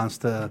ever wants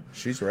to.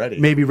 She's ready.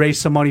 Maybe raise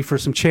some money for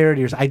some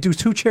charities. I do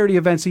 2 charity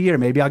events a year.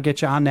 Maybe I'll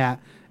get you on that,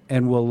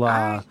 and we'll.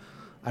 I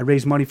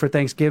raise money for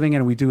Thanksgiving,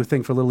 and we do a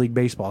thing for Little League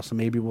Baseball. So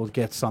maybe we'll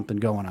get something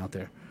going out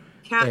there.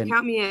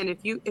 Count me in.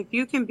 If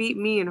you can beat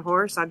me in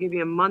horse, I'll give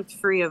you a month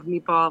free of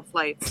meatball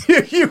flights.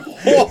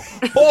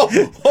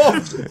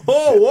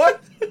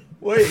 What?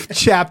 Wait.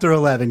 Chapter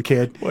 11,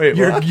 kid. Wait,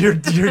 you're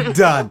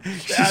done.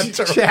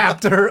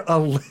 Chapter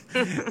 11.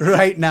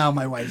 Right now,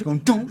 my wife's going,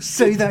 don't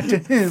say that to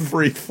him.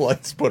 Free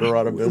flights put her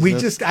out of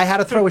business. I had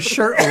to throw a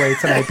shirt away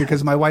tonight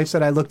because my wife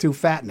said I look too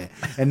fat in it.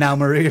 And now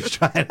Maria's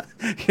trying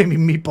to give me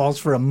meatballs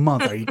for a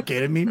month. Are you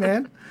kidding me,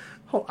 man?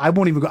 I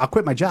won't even go. I'll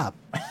quit my job.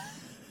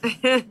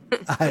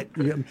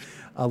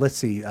 Let's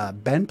see.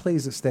 Ben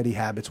plays at Steady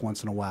Habits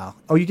once in a while.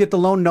 Oh, you get the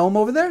lone gnome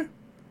over there?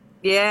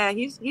 Yeah,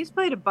 he's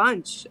played a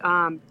bunch.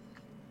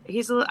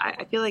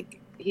 I feel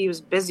like he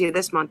was busy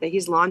this month.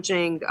 He's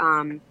launching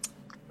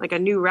like a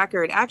new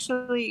record.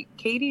 Actually,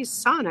 Katie's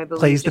son, I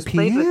believe, plays the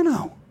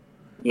piano.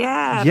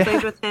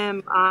 Played with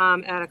him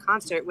at a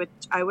concert, which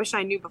I wish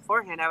I knew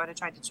beforehand. I would have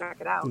tried to check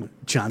it out.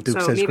 John Duke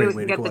so says, maybe great we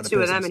way can to get go the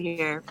two of them in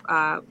here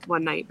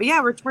one night. But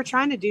yeah, we're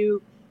trying to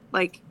do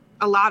like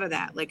a lot of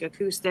that, like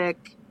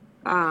acoustic,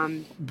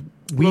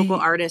 local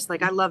artists.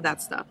 Like I love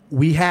that stuff.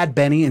 We had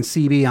Benny and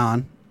CB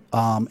on,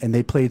 and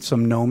they played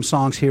some gnome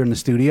songs here in the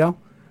studio.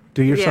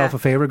 Do yourself a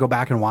favor, go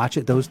back and watch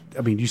it.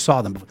 You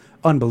saw them,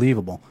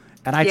 unbelievable.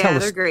 And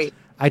they're great.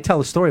 I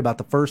tell a story about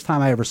the first time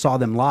I ever saw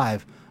them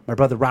live. My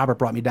brother Robert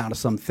brought me down to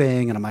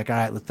something, and I'm like, all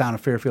right, let's down to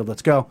Fairfield,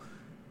 let's go.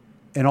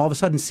 And all of a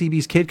sudden,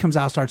 CB's kid comes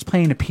out, starts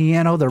playing the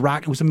piano, the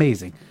rock. It was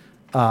amazing.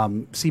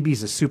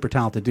 CB's a super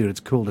talented dude. It's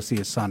cool to see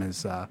his son.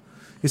 His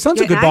son's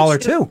a good baller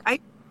too.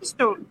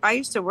 I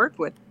used to work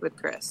with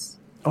Chris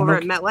over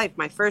at MetLife.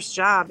 My first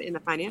job in the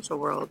financial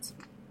world.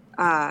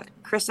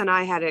 Chris and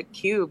I had a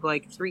cube,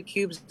 like 3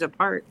 cubes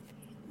apart.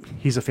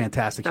 He's a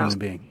fantastic human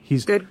being.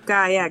 He's good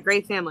guy. Yeah,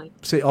 great family.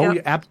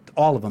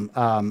 All of them.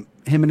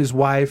 Him and his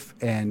wife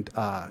and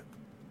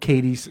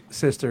Katie's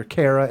sister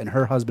Kara and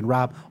her husband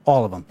Rob.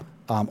 All of them.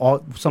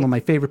 Some of my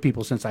favorite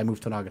people since I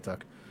moved to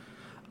Naugatuck.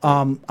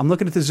 I'm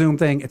looking at the Zoom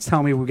thing. It's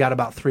telling me we got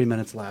about 3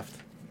 minutes left.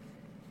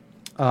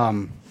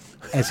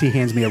 as he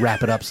hands me a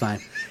wrap it up sign.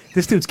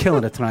 This dude's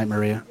killing it tonight,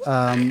 Maria.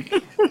 I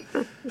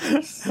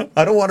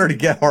don't want her to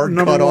get hard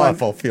cut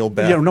off. I'll feel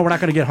bad. No, we're not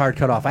going to get hard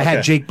cut off. I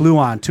had Jake Blue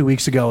on 2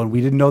 weeks ago, and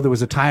we didn't know there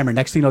was a timer.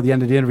 Next thing you know, the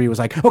end of the interview was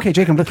like, okay,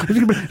 Jake, but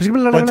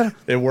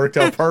it worked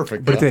out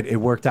perfect. But it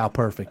worked out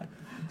perfect.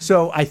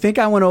 So I think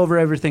I went over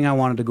everything I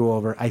wanted to go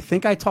over. I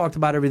think I talked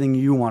about everything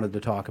you wanted to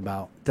talk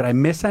about. Did I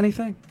miss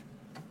anything?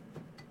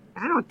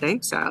 I don't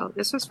think so.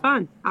 This was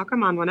fun. I'll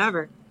come on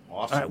whenever.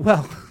 Awesome. All right,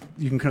 well,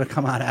 you can kind of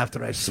come on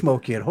after I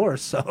smoke you at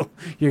horse, so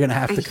you're going to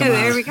have to come on.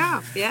 There we go.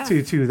 Yeah.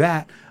 To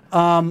that.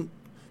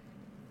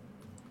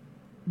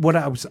 What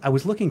I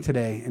was looking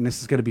today, and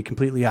this is going to be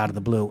completely out of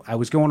the blue. I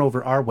was going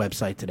over our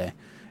website today,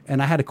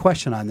 and I had a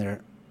question on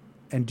there.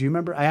 And do you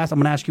remember? I'm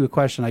going to ask you a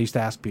question I used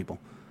to ask people.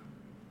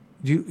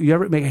 Do you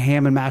ever make a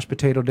ham and mashed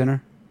potato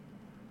dinner?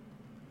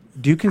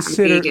 Do you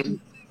consider? I'm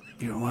vegan.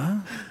 You're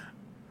what?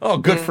 Oh,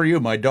 good for you.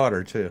 My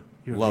daughter too.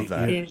 Love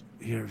that.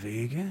 You're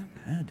vegan?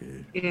 Yeah,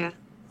 dude. Yeah.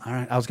 All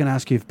right. I was going to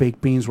ask you if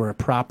baked beans were a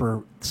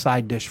proper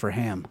side dish for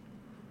ham.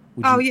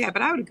 Yeah,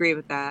 but I would agree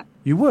with that.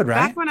 You would,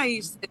 right? Back when I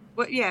used,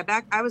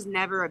 I was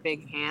never a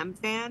big ham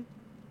fan,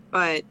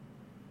 but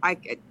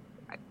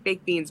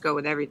baked beans go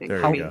with everything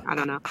for me. I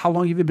don't know. How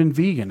long have you been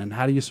vegan, and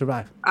how do you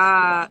survive?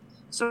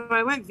 So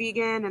I went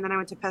vegan, and then I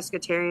went to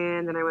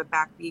pescatarian, then I went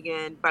back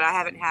vegan, but I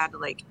haven't had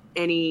like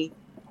any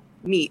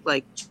meat,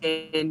 like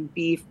chicken,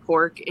 beef,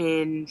 pork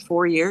in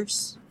 4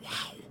 years. Wow.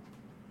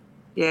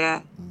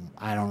 Yeah.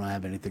 I don't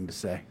have anything to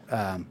say.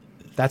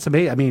 That's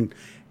amazing. I mean,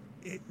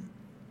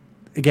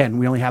 again,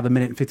 we only have 1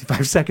 minute and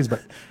 55 seconds,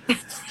 but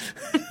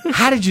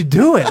how did you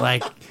do it?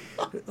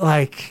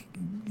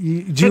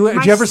 Did you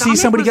ever see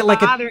somebody get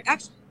like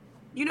actually,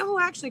 you know who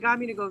actually got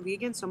me to go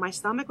vegan? So my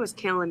stomach was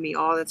killing me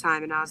all the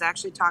time, and I was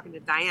actually talking to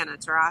Diana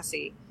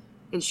Taurasi,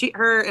 and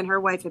her and her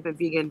wife have been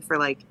vegan for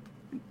like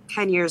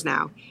 10 years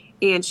now,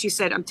 and she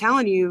said, "I'm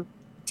telling you,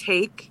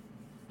 take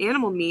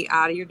animal meat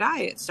out of your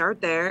diet.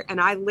 Start there." And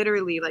I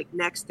literally, like,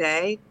 next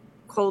day,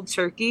 cold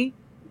turkey,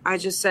 I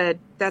just said,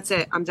 that's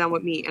it. I'm done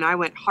with meat. And I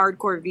went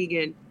hardcore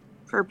vegan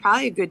for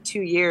probably a good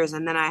 2 years.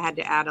 And then I had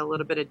to add a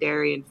little bit of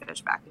dairy and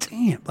fish back.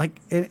 Damn.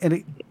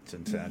 It's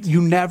intense.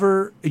 You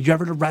ever at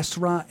a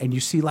restaurant and you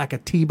see like a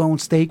T-bone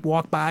steak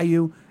walk by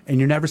you and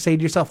you never say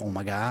to yourself, oh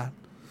my God.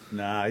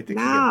 Nah, I think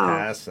you get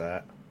past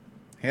that.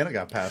 Hannah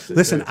got past it.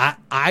 Listen, too.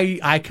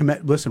 I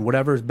commit. Listen,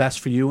 whatever is best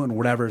for you and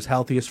whatever is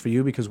healthiest for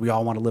you, because we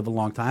all want to live a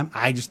long time.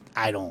 I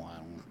don't.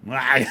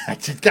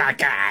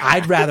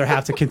 I'd rather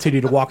have to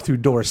continue to walk through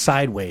doors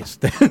sideways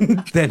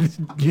than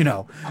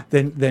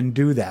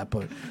do that.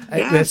 But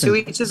listen, to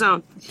each his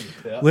own.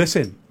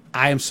 Listen,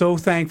 I am so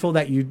thankful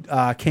that you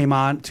came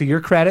on. To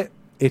your credit,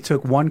 it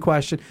took one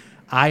question.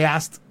 I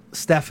asked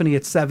Stephanie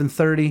at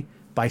 7:30.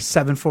 By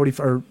 7:40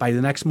 or by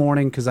the next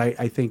morning, because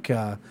I think.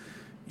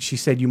 She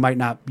said you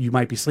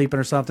might be sleeping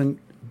or something.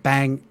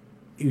 Bang,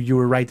 you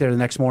were right there the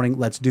next morning.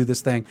 Let's do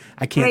this thing.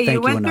 I can't thank you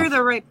enough. You went through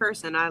the right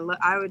person.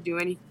 I would do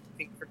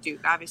anything for Duke.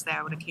 Obviously,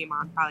 I would have came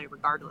on probably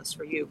regardless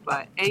for you.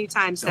 But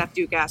anytime Steph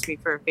Duke asked me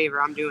for a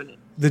favor, I'm doing it.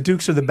 The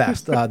Dukes are the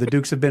best. The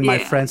Dukes have been my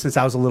friends since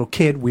I was a little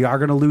kid. We are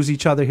going to lose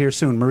each other here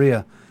soon.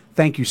 Maria,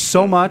 thank you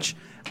so much.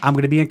 I'm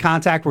going to be in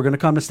contact. We're going to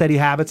come to Steady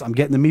Habits. I'm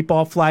getting the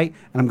meatball flight,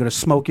 and I'm going to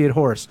smoke you at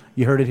horse.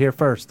 You heard it here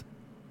first.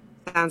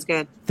 Sounds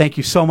good. Thank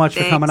you so much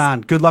for coming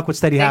on. Good luck with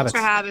Steady Habits.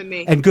 Thanks for having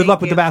me. And good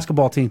luck with the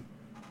basketball team.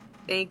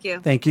 Thank you.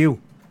 Thank you.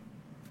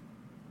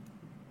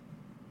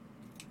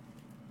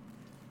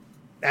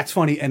 That's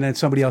funny. And then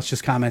somebody else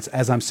just comments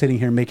as I'm sitting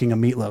here making a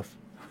meatloaf.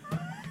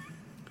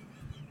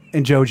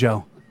 And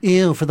JoJo,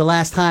 ew, for the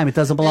last time, it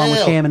doesn't belong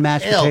with ham and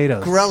mashed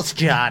potatoes. Gross,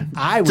 John.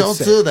 Don't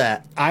do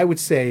that. I would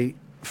say,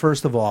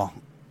 first of all,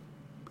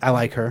 I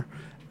like her.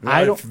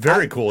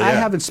 Very cool. I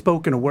haven't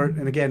spoken a word,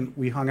 and again,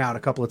 we hung out a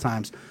couple of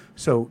times.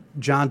 So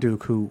John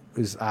Duke, who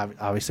is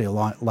obviously a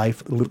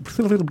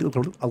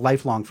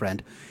lifelong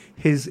friend,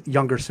 his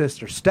younger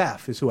sister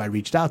Steph is who I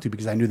reached out to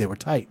because I knew they were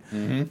tight.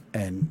 Mm-hmm.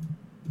 And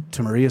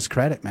to Maria's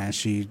credit, man,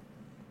 she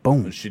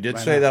did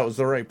say that was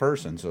the right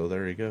person. So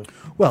there you go.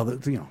 Well,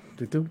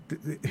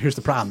 here's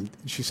the problem.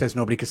 She says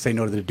nobody could say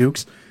no to the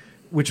Dukes,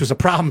 which was a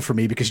problem for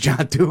me because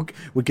John Duke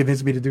would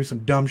convince me to do some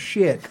dumb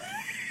shit.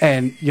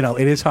 And,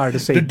 it is hard to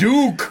say. The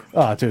Duke!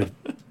 Oh, dude.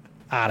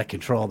 Out of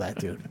control, that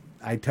dude.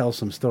 I tell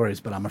some stories,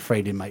 but I'm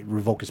afraid he might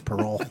revoke his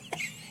parole.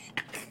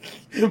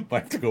 Might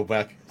have to go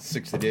back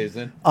 60 days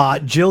in.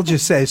 Jill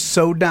just says,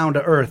 so down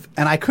to earth.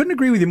 And I couldn't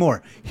agree with you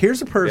more.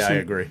 Here's a person. Yeah,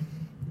 I agree.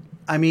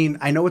 I mean,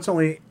 I know it's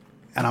only,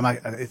 and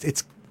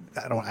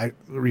I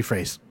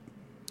rephrase.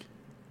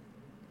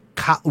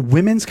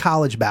 Women's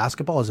college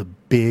basketball is a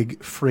big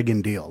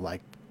friggin' deal.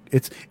 Like,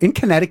 it's in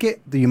Connecticut,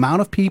 the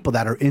amount of people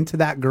that are into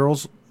that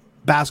girls'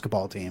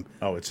 basketball team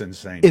it's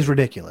insane, is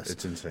ridiculous.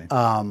 It's insane.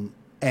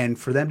 And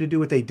for them to do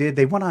what they did,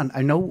 they went on,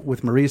 I know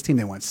with Maria's team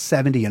they went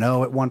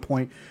 70-0 at one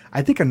point.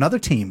 I think another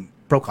team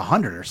broke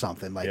 100 or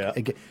something,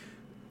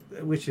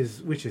 which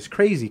is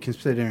crazy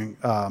considering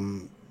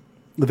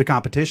the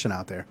competition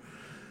out there.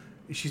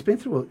 She's been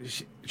through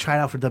she tried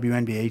out for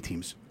WNBA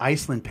teams.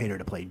 Iceland paid her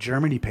to play.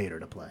 Germany paid her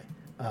to play.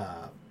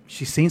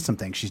 she's seen some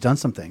things. She's done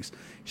some things.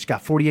 She's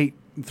got 48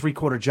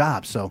 3/4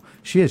 jobs. So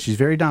she's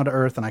very down to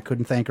earth, and I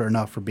couldn't thank her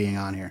enough for being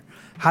on here.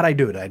 How'd I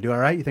do? Did I do all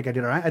right? You think I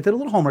did all right? I did a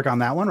little homework on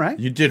that one, right?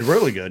 You did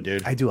really good,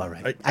 dude. I do all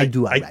right. I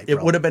do all right, It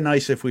bro. would have been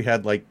nice if we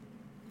had like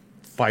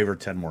 5 or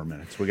 10 more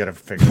minutes. We got to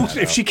figure that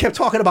If out. she kept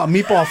talking about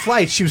meatball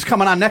flights, she was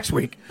coming on next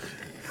week.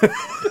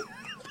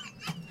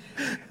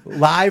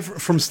 Live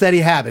from Steady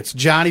Habits,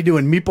 Johnny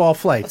doing meatball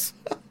flights.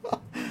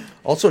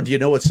 Also, do you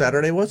know what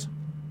Saturday was?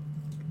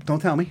 Don't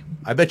tell me.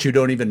 I bet you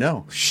don't even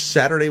know.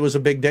 Saturday was a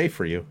big day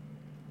for you.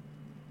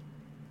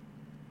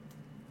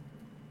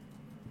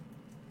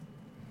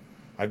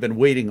 I've been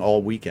waiting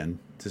all weekend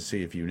to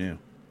see if you knew.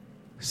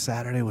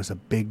 Saturday was a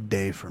big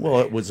day for me. Well,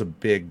 it was a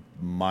big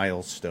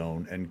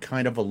milestone and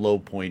kind of a low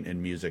point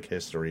in music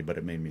history, but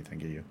it made me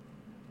think of you.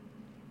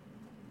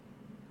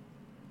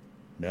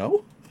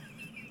 No?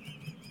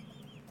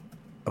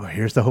 Oh,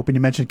 here's the hoping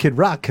you mentioned Kid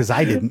Rock, because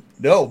I didn't.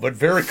 No, but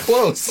very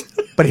close.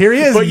 But here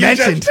he is, But you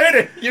mentioned. just did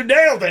it. You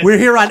nailed it. We're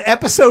here on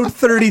episode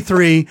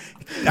 33.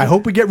 I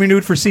hope we get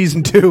renewed for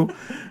season 2.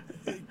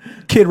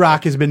 Kid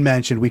Rock has been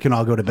mentioned. We can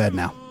all go to bed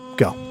now.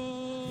 Go.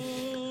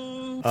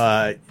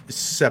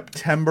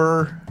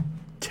 September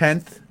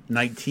 10th,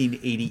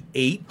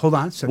 1988. Hold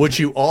on. Which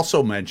you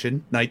also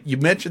mentioned. You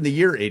mentioned the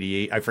year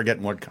 88. I forget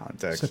in what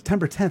context.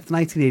 September 10th,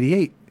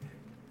 1988.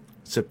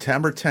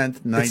 September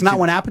 10th, 19... It's not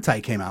when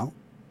Appetite came out.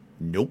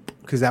 Nope.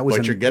 Because that was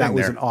But you're getting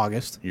there. in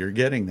August. You're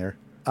getting there.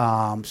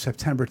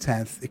 September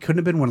 10th. It couldn't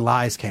have been when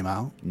Lies came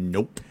out.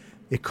 Nope.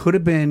 It could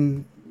have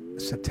been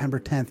September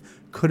 10th.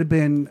 Could have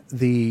been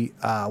the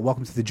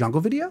Welcome to the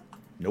Jungle video.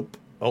 Nope.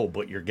 Oh,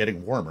 but you're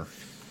getting warmer.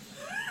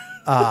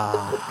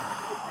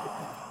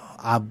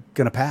 I'm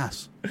going to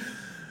pass.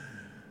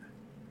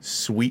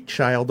 Sweet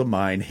Child of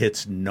Mine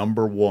hits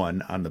number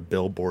 1 on the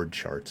Billboard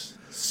charts.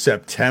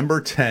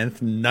 September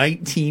 10th,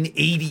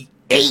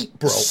 1988,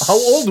 bro. How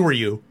old were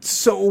you?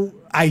 So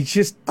I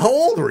just... How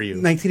old were you?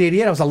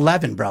 1988, I was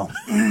 11, bro.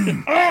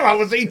 Oh, I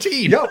was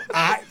 18. Yo,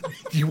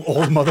 you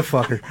old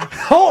motherfucker.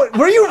 Oh,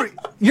 were you?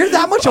 You're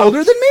that much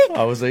older than me?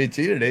 I was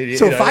 18 in 88.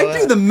 So if I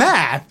do the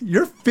math,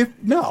 you're 50.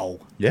 No.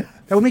 Yeah.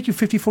 That would make you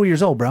 54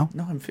 years old, bro.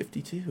 No, I'm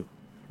 52.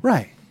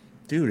 Right.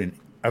 Dude, and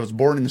I was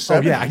born in the 70s.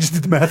 Oh, yeah, I just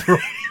did the math wrong.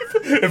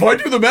 If I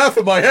do the math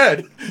in my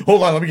head,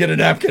 hold on, let me get a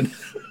napkin.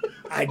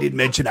 I did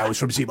mention I was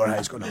from Seymour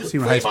High School. No,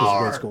 Seymour High School is a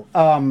great school.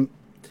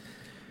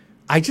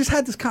 I just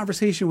had this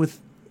conversation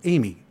with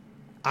Amy.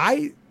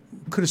 I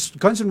could have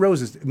Guns N'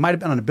 Roses. It might have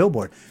been on a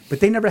Billboard, but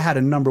they never had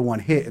a number 1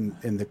 hit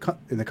in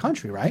the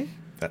country, right?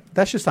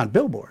 That's just on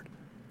Billboard.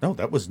 No,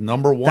 that was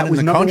number 1 That in was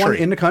the number country.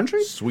 1 in the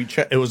country. Sweet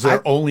Child. It was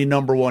their only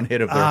number 1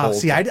 hit of their whole.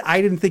 See, I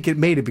didn't think it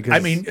made it because I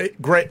mean,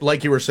 great.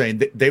 Like you were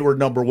saying, they were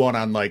number 1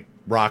 on like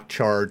rock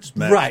charts.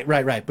 Right.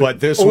 But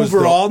this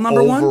overall was the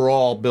number 1.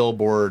 overall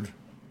Billboard.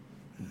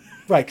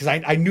 Right, because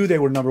I knew they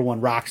were number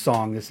 1 rock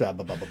song. This blah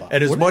blah blah blah.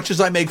 And as much as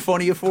I make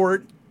fun of you for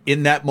it,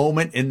 in that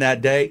moment, in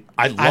that day,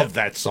 I love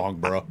that song,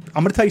 bro.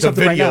 I'm going to tell you The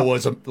something right video now.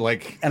 was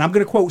like, And I'm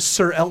going to quote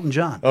Sir Elton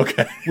John.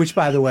 Okay. Which,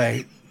 by the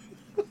way,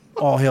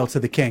 all hail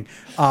to the king.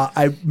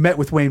 I met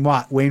with Wayne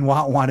Watt. Wayne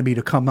Watt wanted me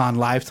to come on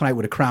live tonight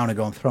with a crown and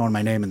go and throwing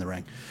my name in the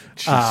ring.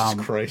 Jesus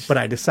Christ. But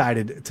I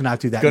decided to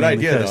not do that. Good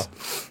mainly idea,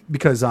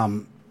 because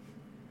I'm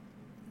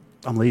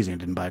lazy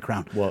and didn't buy a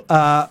crown.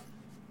 Well,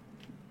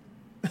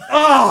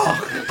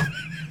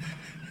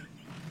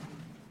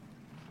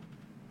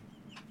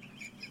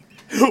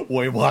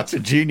 Wayne Watt's a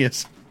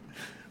genius.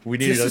 We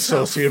need an This is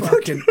how associate.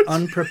 fucking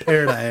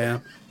unprepared I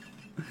am.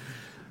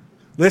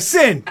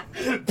 Listen,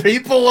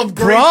 People of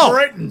Great Bro.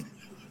 Britain.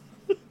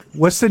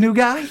 what's the new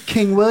guy?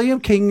 King William?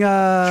 King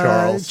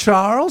Charles.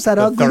 Charles, that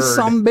The ugly third.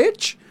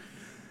 sumbitch.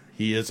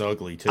 He is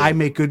ugly, too. I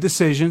make good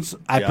decisions.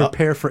 I Yeah.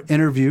 prepare for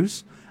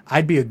interviews.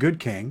 I'd be a good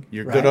king.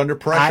 You're good under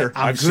pressure.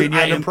 I'm I've seen you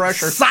I under am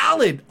pressure.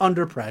 Solid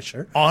under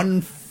pressure.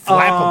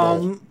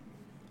 Unflappable.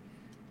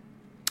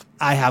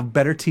 I have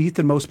better teeth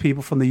than most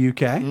people from the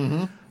UK.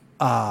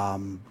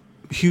 Mm-hmm.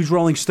 Huge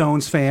Rolling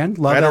Stones fan.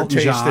 Love Better Elton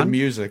taste John. in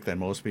music than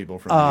most people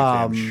from the UK,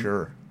 I'm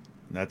sure.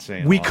 Not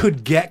saying We a lot.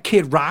 could get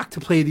Kid Rock to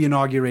play the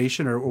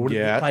inauguration, or what,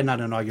 Yeah. probably not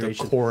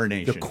inauguration. The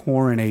coronation. The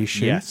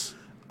coronation. Yes.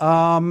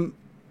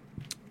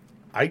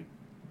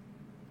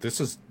 This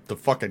is the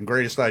fucking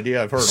greatest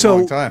idea I've heard in a So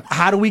long time.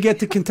 how do we get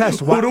to contest?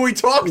 Who do we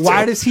talk to?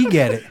 Why does he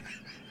get it?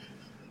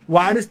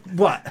 Why does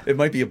what? It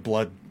might be a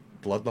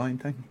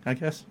bloodline thing, I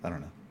guess. I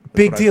don't know. That's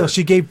Big what I've deal. heard.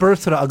 She gave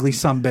birth to the ugly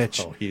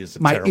sumbitch. Oh, he is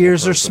a My terrible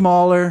ears are person.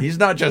 smaller. He's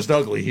not just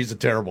ugly. He's a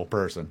terrible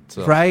person.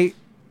 So right.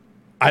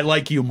 I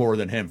like you more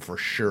than him for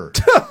sure.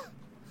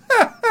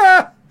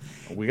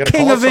 We got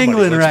King of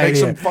England, Let's right make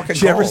here. some fucking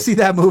Did you ever calls. see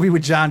that movie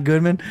with John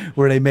Goodman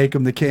where they make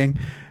him the king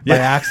by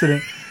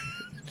accident?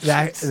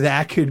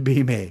 That could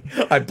be me.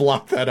 I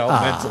blocked that out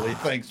mentally.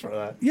 Thanks for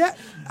that. Yeah,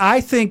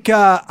 I think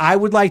I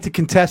would like to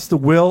contest the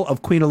will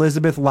of Queen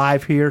Elizabeth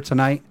live here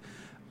tonight.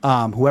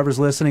 Whoever's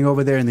listening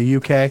over there in the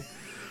UK,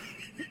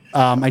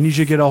 I need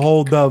you to get a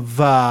hold of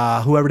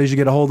whoever it is you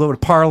get a hold of,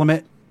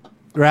 Parliament,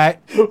 right?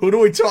 Who do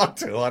we talk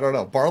to? I don't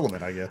know.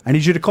 Parliament, I guess. I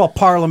need you to call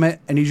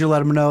Parliament. I need you to let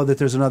them know that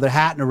there's another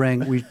hat in the ring.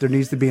 There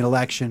needs to be an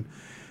election.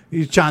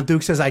 John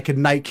Duke says I could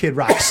knight Kid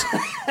Rocks.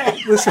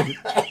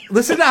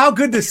 Listen to how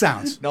good this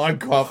sounds. No, I'm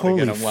coughing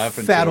Holy and I'm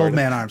laughing. fat too old hard.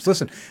 man arms.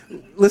 Listen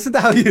to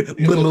how you.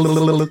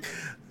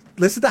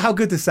 Listen to how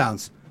good this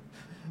sounds.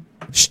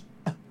 Shh.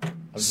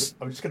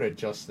 I'm just gonna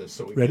adjust this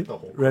so we Ready? get the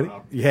whole Ready?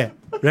 crowd. Yeah.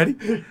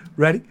 Ready?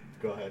 Ready?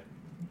 Go ahead.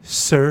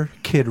 Sir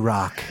Kid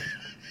Rock.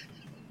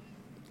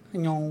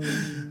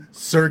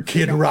 Sir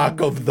Kid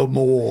Rock of the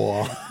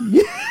Moor.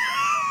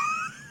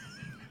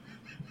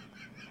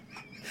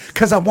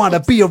 Because I want to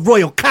be a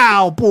royal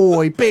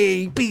cowboy,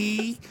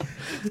 baby.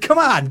 Come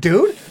on,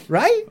 dude.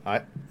 Right?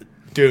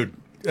 Dude,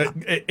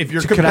 if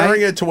you're Can I-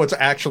 comparing it to what's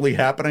actually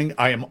happening,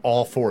 I am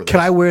all for this. Can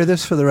I wear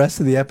this for the rest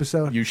of the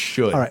episode? You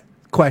should. All right.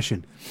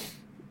 Question.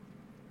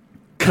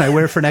 Can I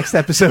wear it for next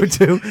episode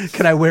too?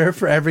 Can I wear it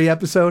for every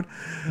episode?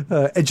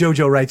 And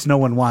JoJo writes, "No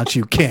one wants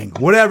you, king."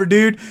 Whatever,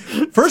 dude.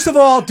 First of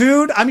all,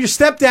 dude, I'm your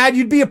stepdad.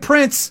 You'd be a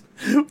prince.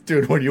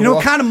 Dude, when You know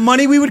what kind of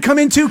money we would come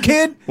into,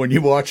 kid? when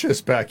you watch this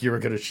back, you were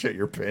gonna shit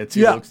your pants.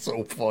 You Yeah. look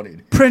so funny.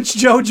 Prince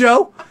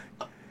JoJo.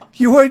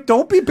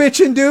 Don't be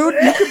bitching, dude.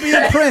 You could be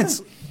a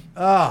prince.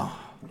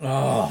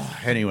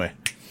 Anyway,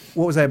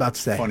 What was I about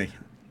to say? funny.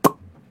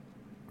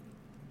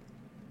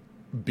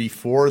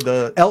 Before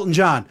the Elton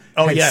John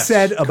had yes,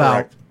 said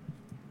about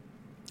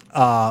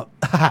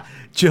correct.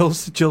 Jill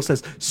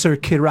says, Sir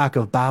Kid Rock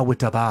of Ba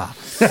Wita Ba.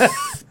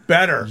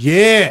 Better.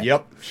 Yeah.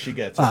 Yep. She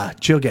gets it.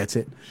 Jill gets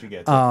it. She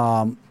gets it.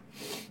 Oh,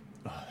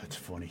 that's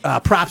funny.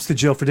 Props to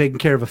Jill for taking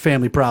care of a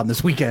family problem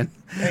this weekend.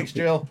 Thanks,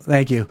 Jill.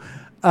 Thank you.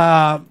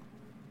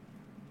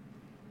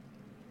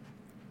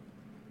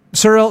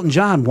 Sir Elton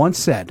John once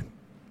said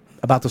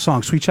about the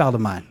song Sweet Child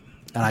of Mine,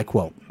 and I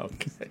quote,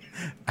 Okay.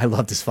 I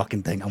love this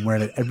fucking thing. I'm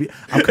wearing it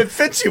It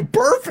fits you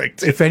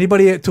perfect. if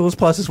anybody at Tools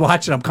Plus is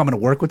watching, I'm coming to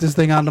work with this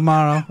thing on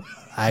tomorrow.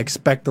 I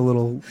expect a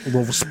little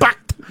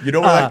respect. You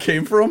know where that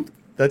came from?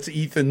 That's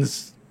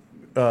Ethan's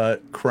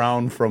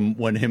crown from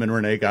when him and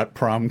Renee got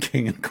prom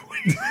king and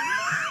queen.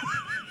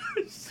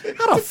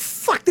 How the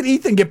fuck did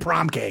Ethan get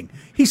prom king?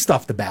 He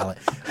stuffed the ballot.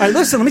 All right,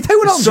 listen, let me tell you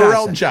what Elton John Sir said.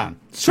 Elton John.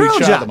 Sir Sweet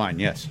Elton Child John. of Mine,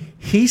 yes.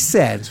 He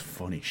said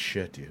Funny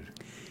shit, dude.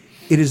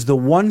 it is the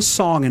one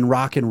song in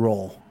rock and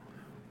roll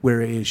where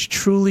it is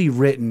truly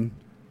written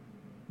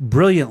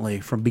brilliantly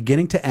from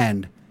beginning to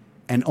end,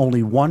 and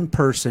only one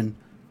person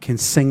can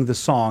sing the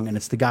song, and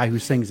it's the guy who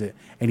sings it.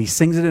 And he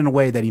sings it in a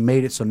way that he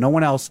made it so no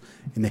one else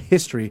in the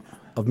history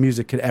of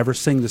music could ever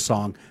sing the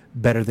song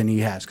better than he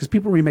has. Because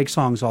people remake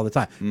songs all the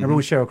time. Remember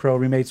when Sheryl Crow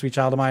remade Sweet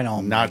Child of Mine?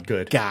 Oh, Not my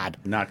good. God.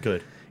 Not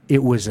good.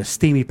 It was a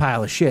steamy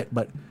pile of shit,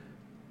 but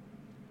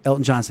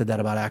Elton John said that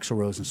about Axl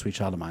Rose and Sweet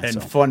Child of Mine. And so.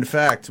 fun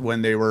fact,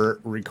 when they were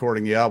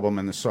recording the album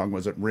and the song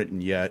wasn't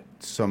written yet,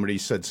 somebody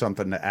said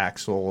something to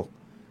Axl,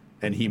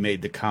 and he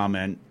made the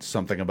comment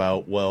something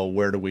about, well,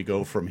 where do we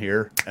go from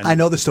here? And, I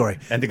know the story.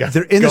 And the guy,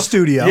 They're in the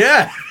studio.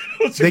 Yeah.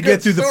 It's a They good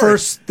get through the story.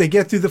 first. They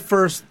get through the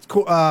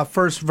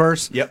first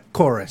verse. Yep.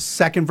 Chorus.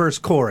 Second verse.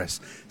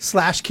 Chorus.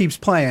 Slash keeps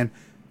playing,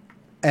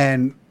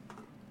 and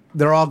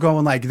they're all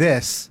going like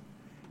this,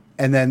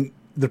 and then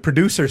the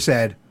producer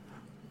said,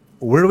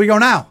 "Where do we go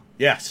now?"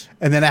 Yes.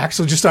 And then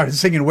Axl just started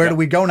singing "Where do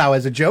we go now"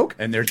 as a joke,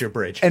 And there's your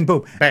bridge. and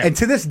boom. Bam. And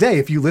to this day,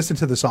 if you listen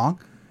to the song,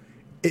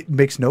 it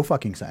makes no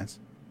fucking sense.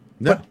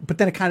 No. But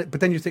then but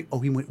then you think, oh,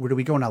 where do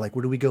we go now? Like,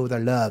 where do we go with our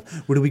love?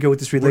 Where do we go with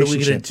this are we gonna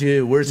relationship?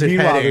 do? Where's it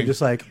Meanwhile, heading? they're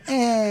just like,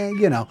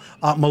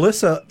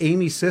 Melissa,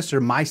 Amy's sister,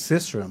 my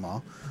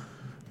sister-in-law,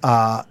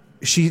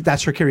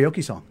 that's her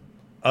karaoke song.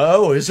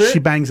 Oh, is it? She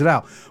bangs it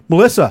out.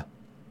 Melissa,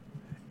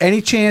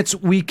 any chance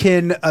we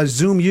can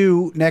Zoom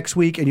you next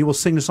week and you will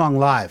sing the song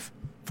live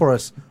for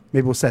us?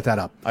 Maybe we'll set that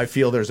up. I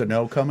feel there's a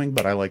no coming,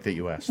 but I like that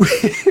you asked.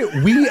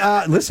 We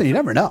listen. You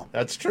never know.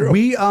 That's true.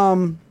 We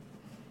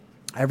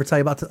I ever tell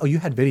you about the? Oh, you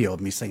had video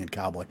of me singing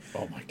Cowboy.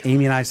 Oh, my God.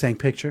 Amy and I sang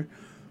Picture.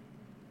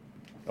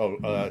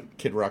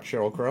 Kid Rock,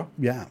 Sheryl Crow?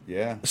 Yeah.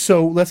 Yeah.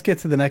 So let's get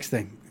to the next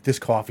thing. This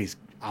coffee's.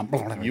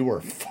 You were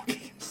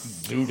fucking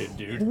zooted,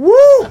 dude. Woo!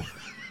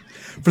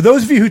 For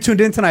those of you who tuned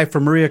in tonight for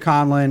Maria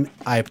Conlon,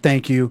 I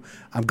thank you.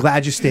 I'm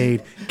glad you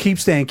stayed. Keep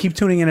staying. Keep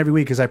tuning in every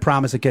week because I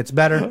promise it gets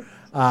better.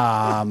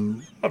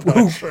 I'm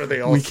not sure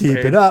they all We keep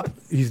stayed. it up.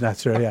 He's not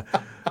sure. Yeah.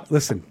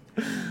 Listen.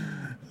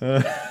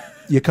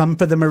 You come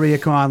for the Maria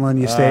Conlon,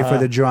 you stay for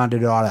the John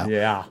Dodaro.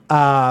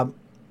 Yeah.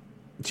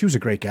 She was a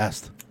great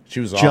guest. She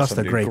was just awesome,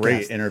 a dude. great Great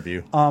guest.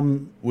 interview.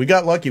 We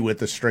got lucky with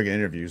the string of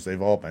interviews.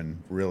 They've all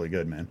been really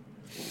good, man.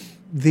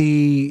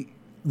 The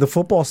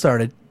football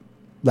started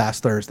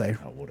last Thursday.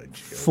 Oh, what a joke.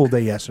 Full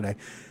day yesterday.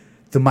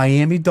 The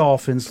Miami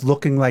Dolphins,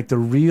 looking like the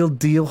real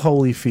deal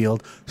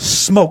Holyfield,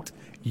 smoked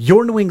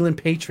your New England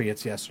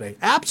Patriots yesterday.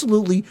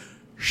 Absolutely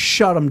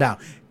shut them down.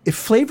 If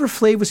Flavor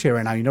Flav was here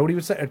right now, you know what he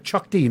would say? Or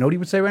Chuck D, you know what he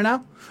would say right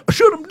now? I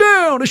shut him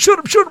down. I shut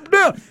him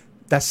down.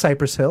 That's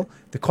Cypress Hill.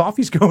 The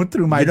coffee's going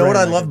through my You know brain what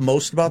I right love now.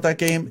 most about that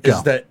game Go.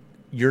 is that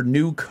your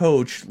new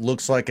coach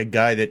looks like a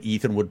guy that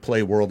Ethan would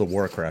play World of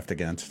Warcraft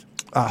against.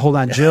 Hold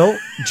on, Jill.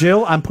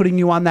 Jill, I'm putting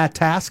you on that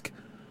task.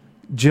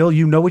 Jill,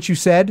 you know what you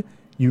said.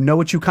 You know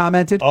what you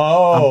commented.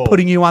 Oh. I'm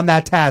putting you on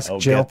that task, Oh,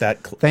 Jill. get that.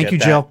 Thank get you,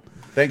 that. Jill.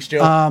 Thanks,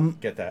 Jill.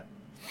 Get that.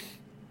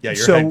 Yeah, your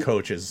so- head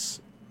coach is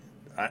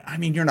I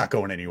mean, you're not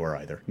going anywhere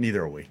either.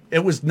 Neither are we.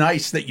 It was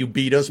nice that you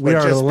beat us. We but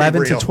are an just be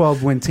 11 to real.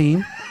 12 win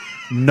team.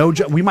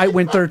 We might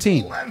win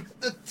 13. 11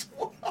 to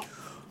 12.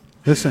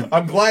 Listen,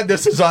 I'm glad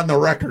this is on the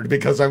record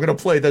because I'm going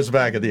to play this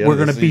back at the end. we're of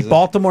the going to beat season.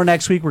 Baltimore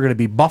next week. We're going to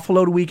beat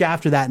Buffalo the week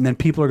after that, and then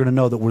people are going to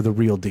know that we're the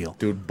real deal.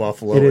 Dude,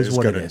 Buffalo It is is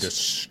what going it to is.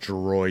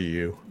 destroy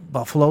you.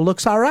 Buffalo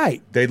looks all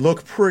right. They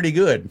look pretty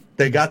good.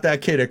 They got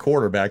that kid at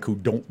quarterback who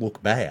don't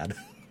look bad.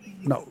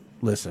 No,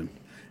 listen,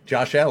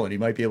 Josh Allen, he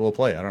might be able to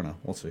play. I don't know.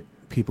 We'll see.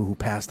 people who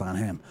passed on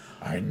him.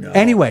 I know.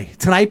 Anyway,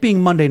 tonight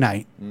being Monday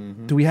night,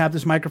 do we have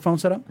this microphone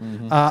set up?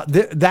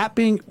 That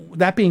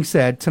being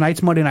said,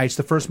 tonight's Monday night. It's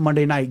the first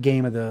Monday night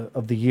game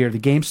of the year. The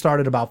game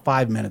started about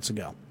 5 minutes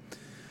ago,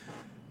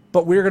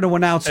 but we're going to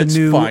announce It's a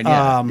new fine,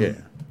 yeah.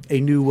 a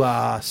new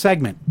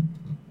segment,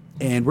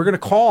 and we're going to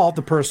call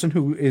the person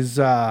who is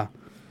going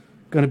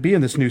to be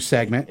in this new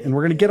segment, and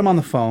we're going to get him on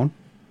the phone.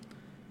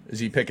 Is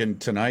he picking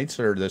tonight's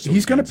or this?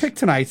 He's going to weekend's? pick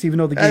tonight's, even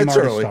though the game It's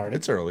already early. started.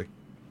 It's early.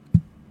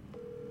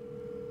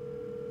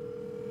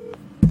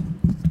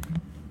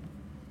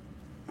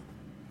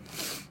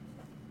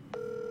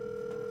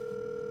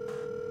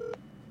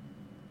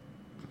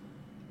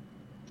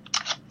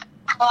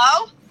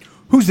 Hello?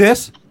 Who's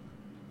this?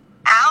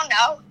 I don't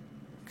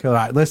know. All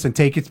right, listen,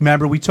 take it.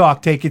 Remember, we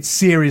talk. Take it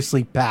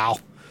seriously, pal.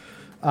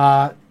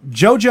 Mojo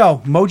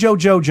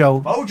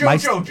Jojo.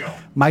 Jojo.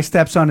 My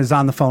stepson is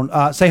on the phone.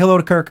 Say hello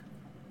to Kirk.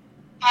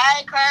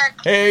 Hey,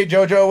 Kirk. Hey,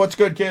 JoJo, what's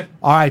good, kid?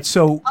 All right,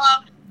 so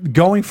Hello.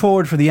 going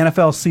forward for the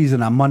NFL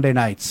season on Monday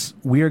nights,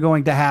 we are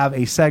going to have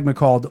a segment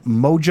called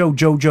Mojo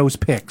Jojo's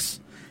Picks.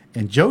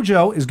 And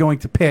JoJo is going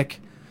to pick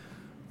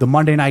the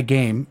Monday night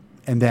game,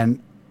 and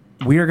then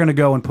we are going to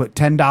go and put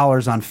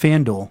 $10 on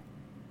FanDuel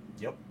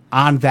Yep.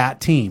 on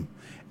that team.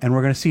 And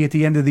we're going to see at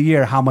the end of the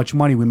year how much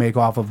money we make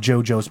off of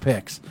JoJo's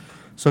picks.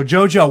 So,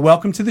 JoJo,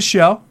 welcome to the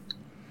show.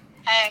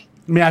 Hey.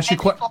 Let me ask you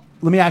Hey, people.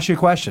 let me ask you a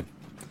question.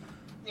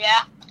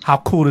 Yeah. How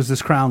cool does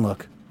this crown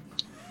look?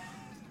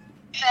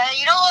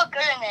 You don't look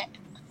good in it.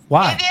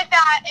 Why? Maybe if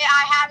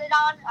I had it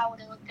on, I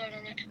would have looked good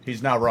in it.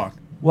 He's not wrong.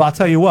 Well, I'll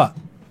tell you what.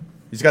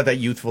 He's got that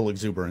youthful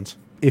exuberance.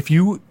 If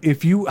you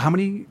how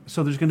many,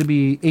 so there's going to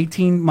be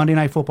 18 Monday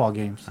Night Football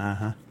games.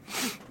 Uh-huh.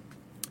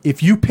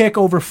 If you pick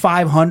over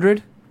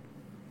 500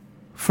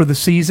 for the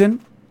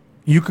season,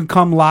 you can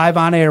come live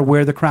on air,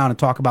 wear the crown, and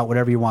talk about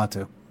whatever you want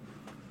to.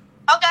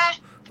 Okay.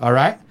 All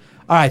right?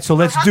 All right, so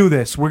let's do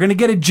this. We're going to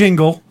get a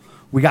jingle.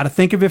 We got to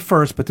think of it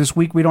first, but this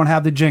week we don't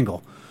have the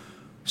jingle.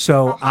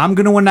 So I'm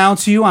going to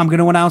announce you. I'm going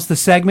to announce the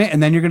segment,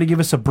 and then you're going to give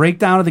us a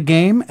breakdown of the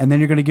game, and then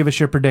you're going to give us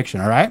your prediction,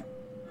 all right?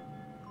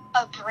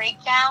 A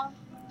breakdown?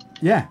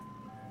 Yeah.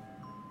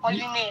 What do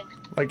you mean?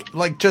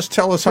 Like, just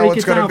tell us how Break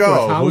it's it going down to for us,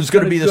 go. how Who's it's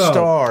going to gonna be the go.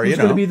 star? Who's You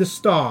going to know. be the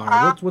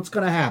star? What's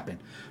going to happen?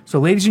 So,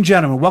 ladies and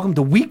gentlemen, welcome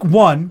to week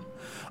 1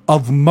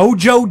 of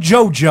Mojo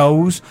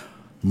Jojo's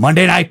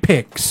Monday Night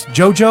Picks.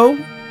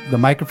 Jojo, the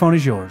microphone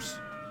is yours.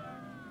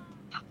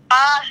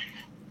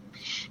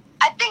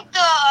 I think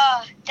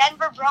the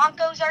Denver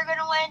Broncos are going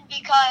to win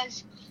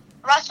because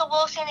Russell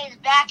Wilson is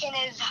back in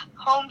his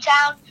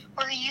hometown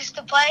where he used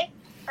to play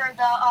for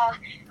the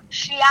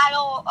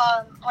Seattle,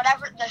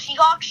 the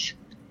Seahawks,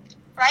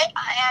 right?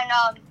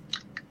 And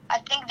I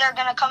think they're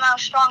going to come out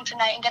strong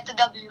tonight and get the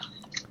W.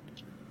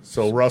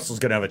 So Russell's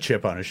going to have a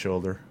chip on his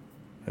shoulder.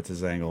 That's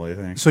his angle, I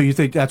think. So, you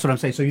think that's what I'm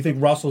saying? So, you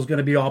think Russell's going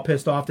to be all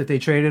pissed off that they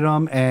traded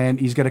him and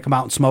he's going to come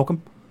out and smoke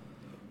him?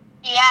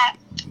 Yeah,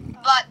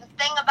 but the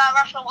thing about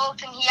Russell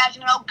Wilson, he has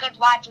no good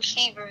wide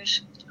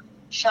receivers.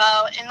 So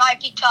it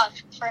might be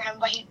tough for him,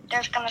 but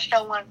they're going to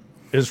still win.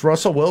 Is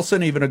Russell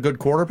Wilson even a good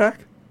quarterback?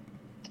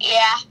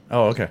 Yeah.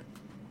 Oh, okay.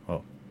 Oh,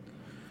 All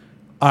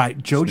right,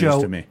 news to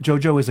Jojo. me.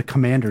 Jojo is a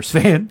Commanders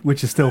fan,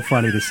 which is still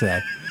funny to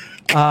say.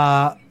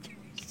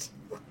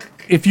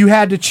 If you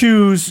had to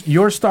choose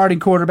your starting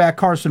quarterback,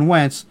 Carson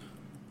Wentz,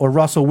 or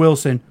Russell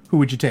Wilson, who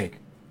would you take?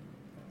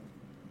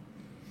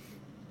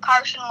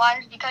 Carson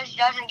Wentz because he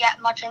doesn't get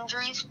much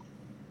injuries.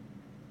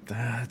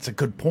 that's a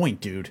good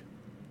point, dude.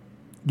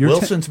 Your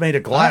Wilson's made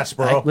of glass,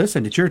 bro.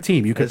 listen, it's your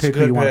team. You can It's a pick who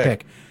good you want to pick.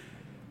 pick.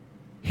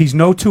 He's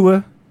no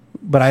Tua,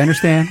 but I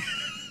understand.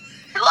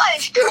 What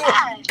is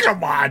that?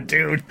 Come on,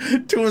 dude.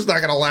 Tua's not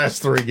going to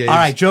last 3 games. All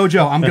right,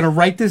 Jojo, I'm going to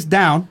write this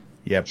down.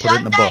 Yeah, put it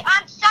in the book.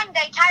 On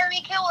Sunday,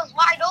 Tyreek Hill was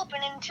wide open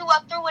and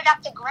Tua threw it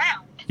at the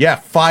ground. Yeah,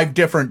 5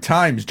 different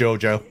times,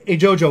 JoJo. Hey,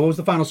 Jojo, what was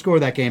the final score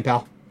of that game,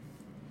 pal?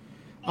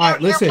 All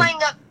right, listen. You're playing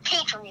the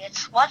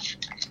Patriots. What?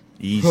 Oh,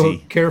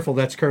 Easy. careful,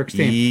 that's Kirk's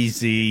team.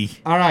 Easy.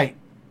 All right.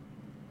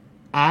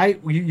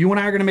 You and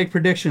I are going to make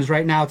predictions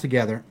right now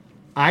together.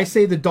 I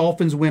say the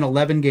Dolphins win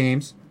 11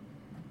 games.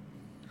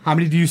 How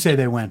many do you say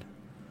they win?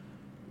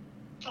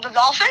 The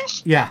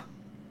Dolphins? Yeah.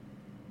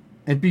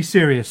 And be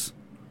serious.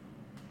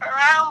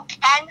 Around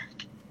 10.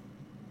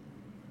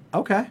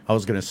 Okay. I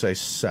was going to say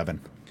 7.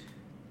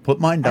 Put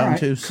mine down All right,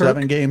 to Kirk.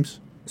 7 games.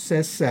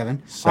 Says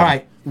 7. 7. All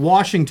right.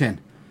 Washington.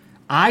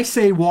 I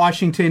say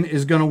Washington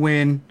is going to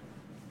win.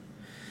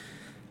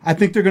 I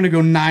think they're going to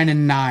go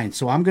 9-9.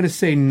 So I'm going to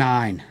say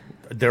 9.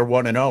 They're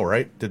 1-0,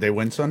 right? Did they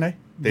win Sunday?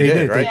 They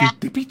did, right?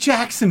 They beat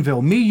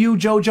Jacksonville. Me, you,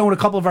 JoJo, and a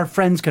couple of our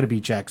friends could have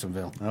beat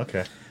Jacksonville. Okay.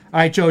 All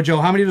right,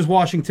 JoJo, how many does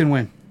Washington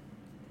win?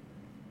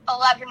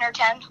 11 or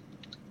 10.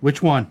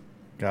 Which one?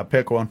 Got to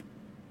pick one.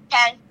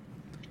 10.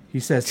 He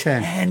says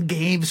 10. 10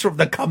 games from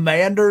the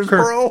Commanders,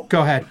 Kirk, bro.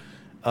 go ahead.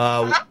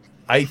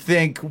 I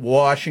think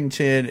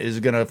Washington is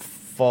going to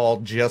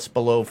fall just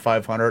below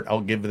 500.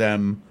 I'll give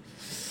them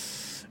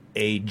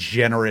a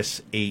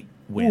generous 8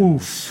 wins.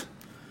 Oof.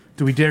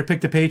 Do we dare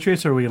pick the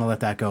Patriots, or are we going to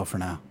let that go for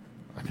now?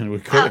 I mean, we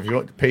could if you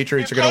want. The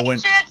Patriots are going to win.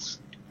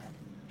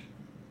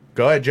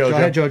 Go ahead, JoJo. Go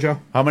ahead, JoJo.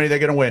 How many are they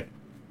going to win?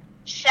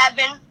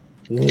 7.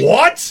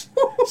 What?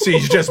 See,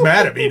 he's just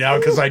mad at me now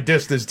because I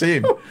dissed his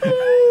team.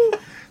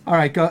 All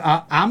right, go,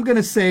 I'm going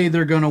to say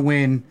they're going to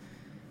win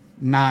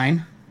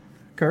 9.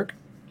 Kirk?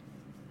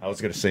 I was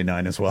going to say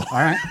 9 as well. All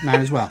right,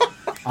 9 as well.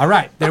 All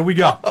right, there we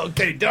go.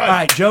 Okay, done. All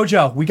right,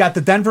 JoJo, we got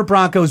the Denver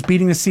Broncos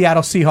beating the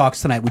Seattle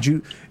Seahawks tonight.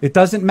 It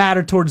doesn't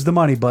matter towards the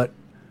money, but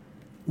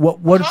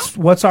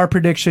what's our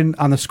prediction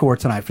on the score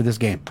tonight for this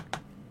game?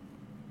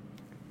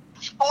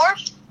 4.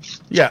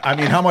 Yeah, I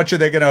mean, how much are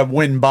they going to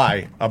win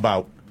by?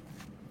 About?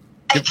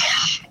 I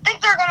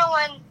think they're going to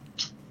win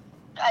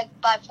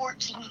by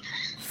 14.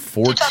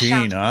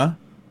 14, huh?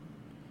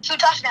 2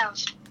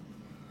 touchdowns.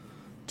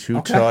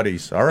 2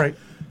 tutties. All right.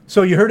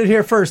 So you heard it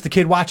here first. The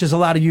kid watches a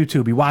lot of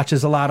YouTube. He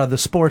watches a lot of the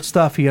sports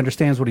stuff. He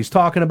understands what he's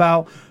talking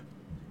about.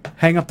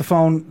 Hang up the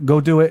phone,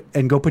 go do it,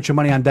 and go put your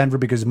money on Denver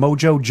because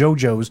Mojo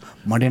Jojo's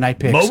Monday Night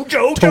Picks.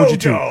 Mojo told you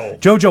Jojo.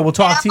 to. Jojo, we'll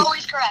talk to you.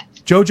 Always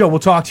correct. Jojo, we'll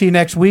talk to you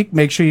next week.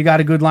 Make sure you got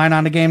a good line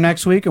on the game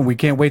next week, and we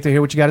can't wait to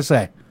hear what you got to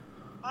say.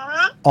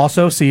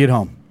 Also, see you at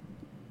home.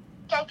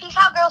 Okay, peace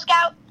out, Girl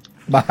Scout.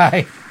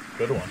 Bye.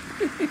 Good one.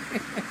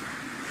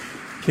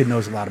 Kid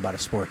knows a lot about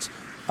his sports.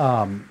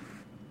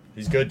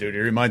 He's good, dude. He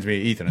reminds me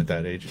of Ethan at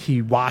that age.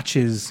 He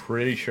watches.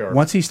 Pretty sharp.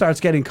 Once he starts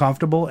getting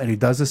comfortable, and he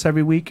does this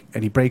every week,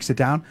 and he breaks it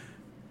down,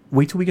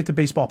 wait till we get to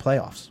baseball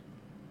playoffs.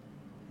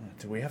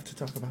 Do we have to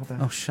talk about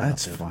that? Oh, shut up.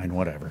 That's fine.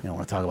 Whatever. You don't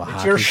want to talk about It's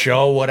hockey. your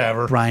show.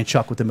 Whatever. Brian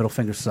Chuck with the middle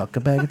finger suck. A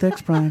bag of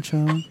dicks, Brian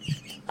Chuck.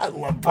 I love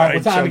All right, Brian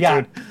what time we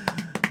got?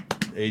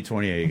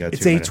 8:28. You got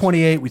It's 2 minutes.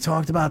 8:28. We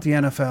talked about the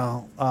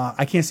NFL.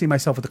 I can't see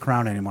myself with the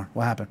crown anymore.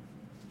 What happened?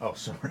 Oh,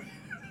 sorry.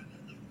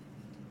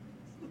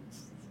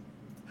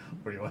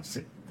 What do you want to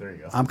see? There you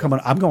go. I'm going.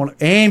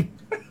 Aim.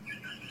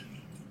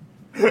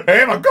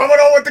 Hey, I'm coming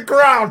on with the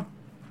crown.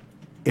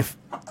 If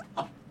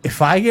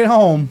I get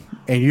home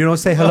and you don't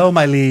say hello,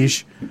 my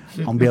liege,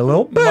 I'm gonna be a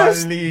little My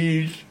pissed.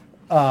 liege.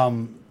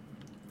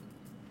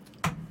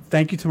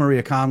 Thank you to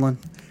Maria Conlon.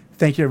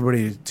 Thank you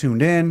everybody who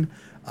tuned in.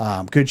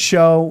 Good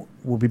show.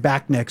 We'll be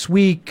back next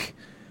week.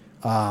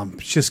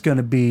 It's just going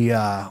to be,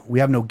 we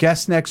have no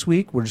guests next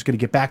week. We're just going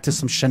to get back to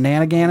some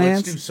shenanigans.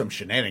 Let's do some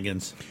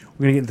shenanigans.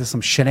 We're going to get into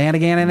some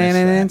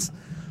shenanigans.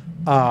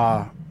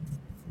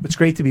 It's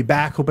great to be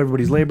back. Hope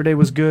everybody's Labor Day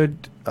was good.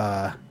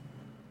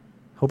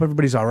 Hope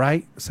everybody's all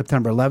right.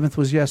 September 11th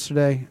was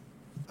yesterday.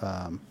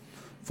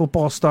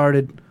 Football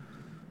started.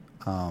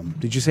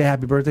 Did you say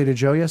happy birthday to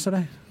Joe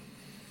yesterday?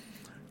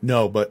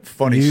 No, but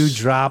funny. You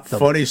dropped the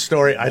funny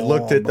story. I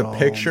looked at the bro.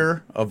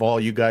 picture of all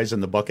you guys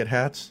in the bucket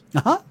hats,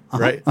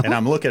 right? And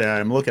I'm looking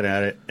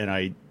at it, and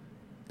I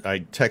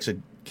texted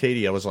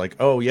Katie. I was like,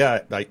 "Oh yeah,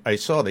 I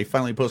saw they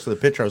finally posted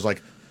the picture." I was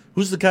like,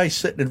 "Who's the guy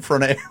sitting in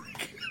front of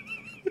Eric?"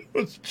 It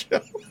was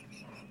Joe.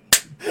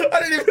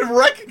 I didn't even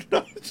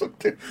recognize him.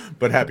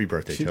 But happy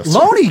birthday, Joe.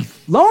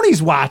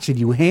 Loney's watching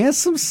you,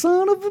 handsome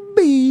son of a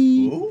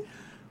bee. Who?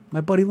 My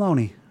buddy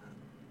Loney.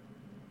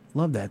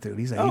 Love that dude.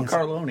 He's a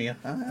handsome.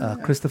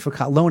 Carlonia. Christopher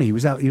Loney. He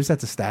was at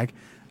the stag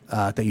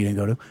that you didn't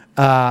go to.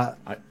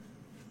 I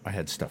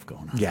had stuff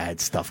going on. Yeah, I had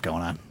stuff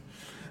going on.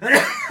 I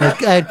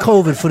had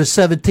COVID for the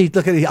 17th.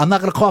 Look at it. I'm not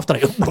going to cough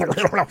today.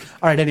 All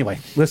right, anyway,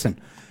 listen.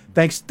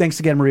 Thanks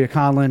again, Maria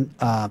Conlon.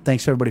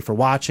 Thanks, everybody, for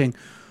watching.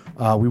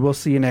 We will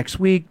see you next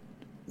week.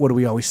 What do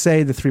we always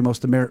say? The three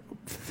most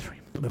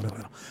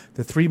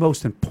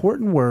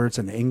important words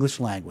in the English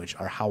language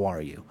are how are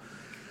you?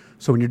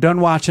 So when you're done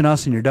watching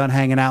us and you're done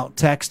hanging out,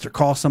 text or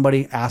call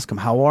somebody, ask them,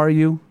 how are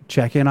you?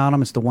 Check in on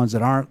them. It's the ones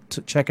that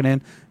aren't checking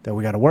in that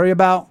we got to worry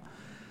about.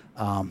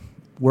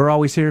 We're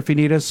always here if you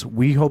need us.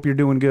 We hope you're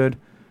doing good.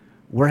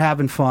 We're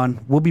having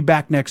fun. We'll be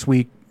back next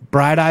week.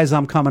 Bright eyes,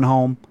 I'm coming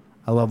home.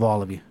 I love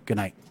all of you. Good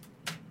night.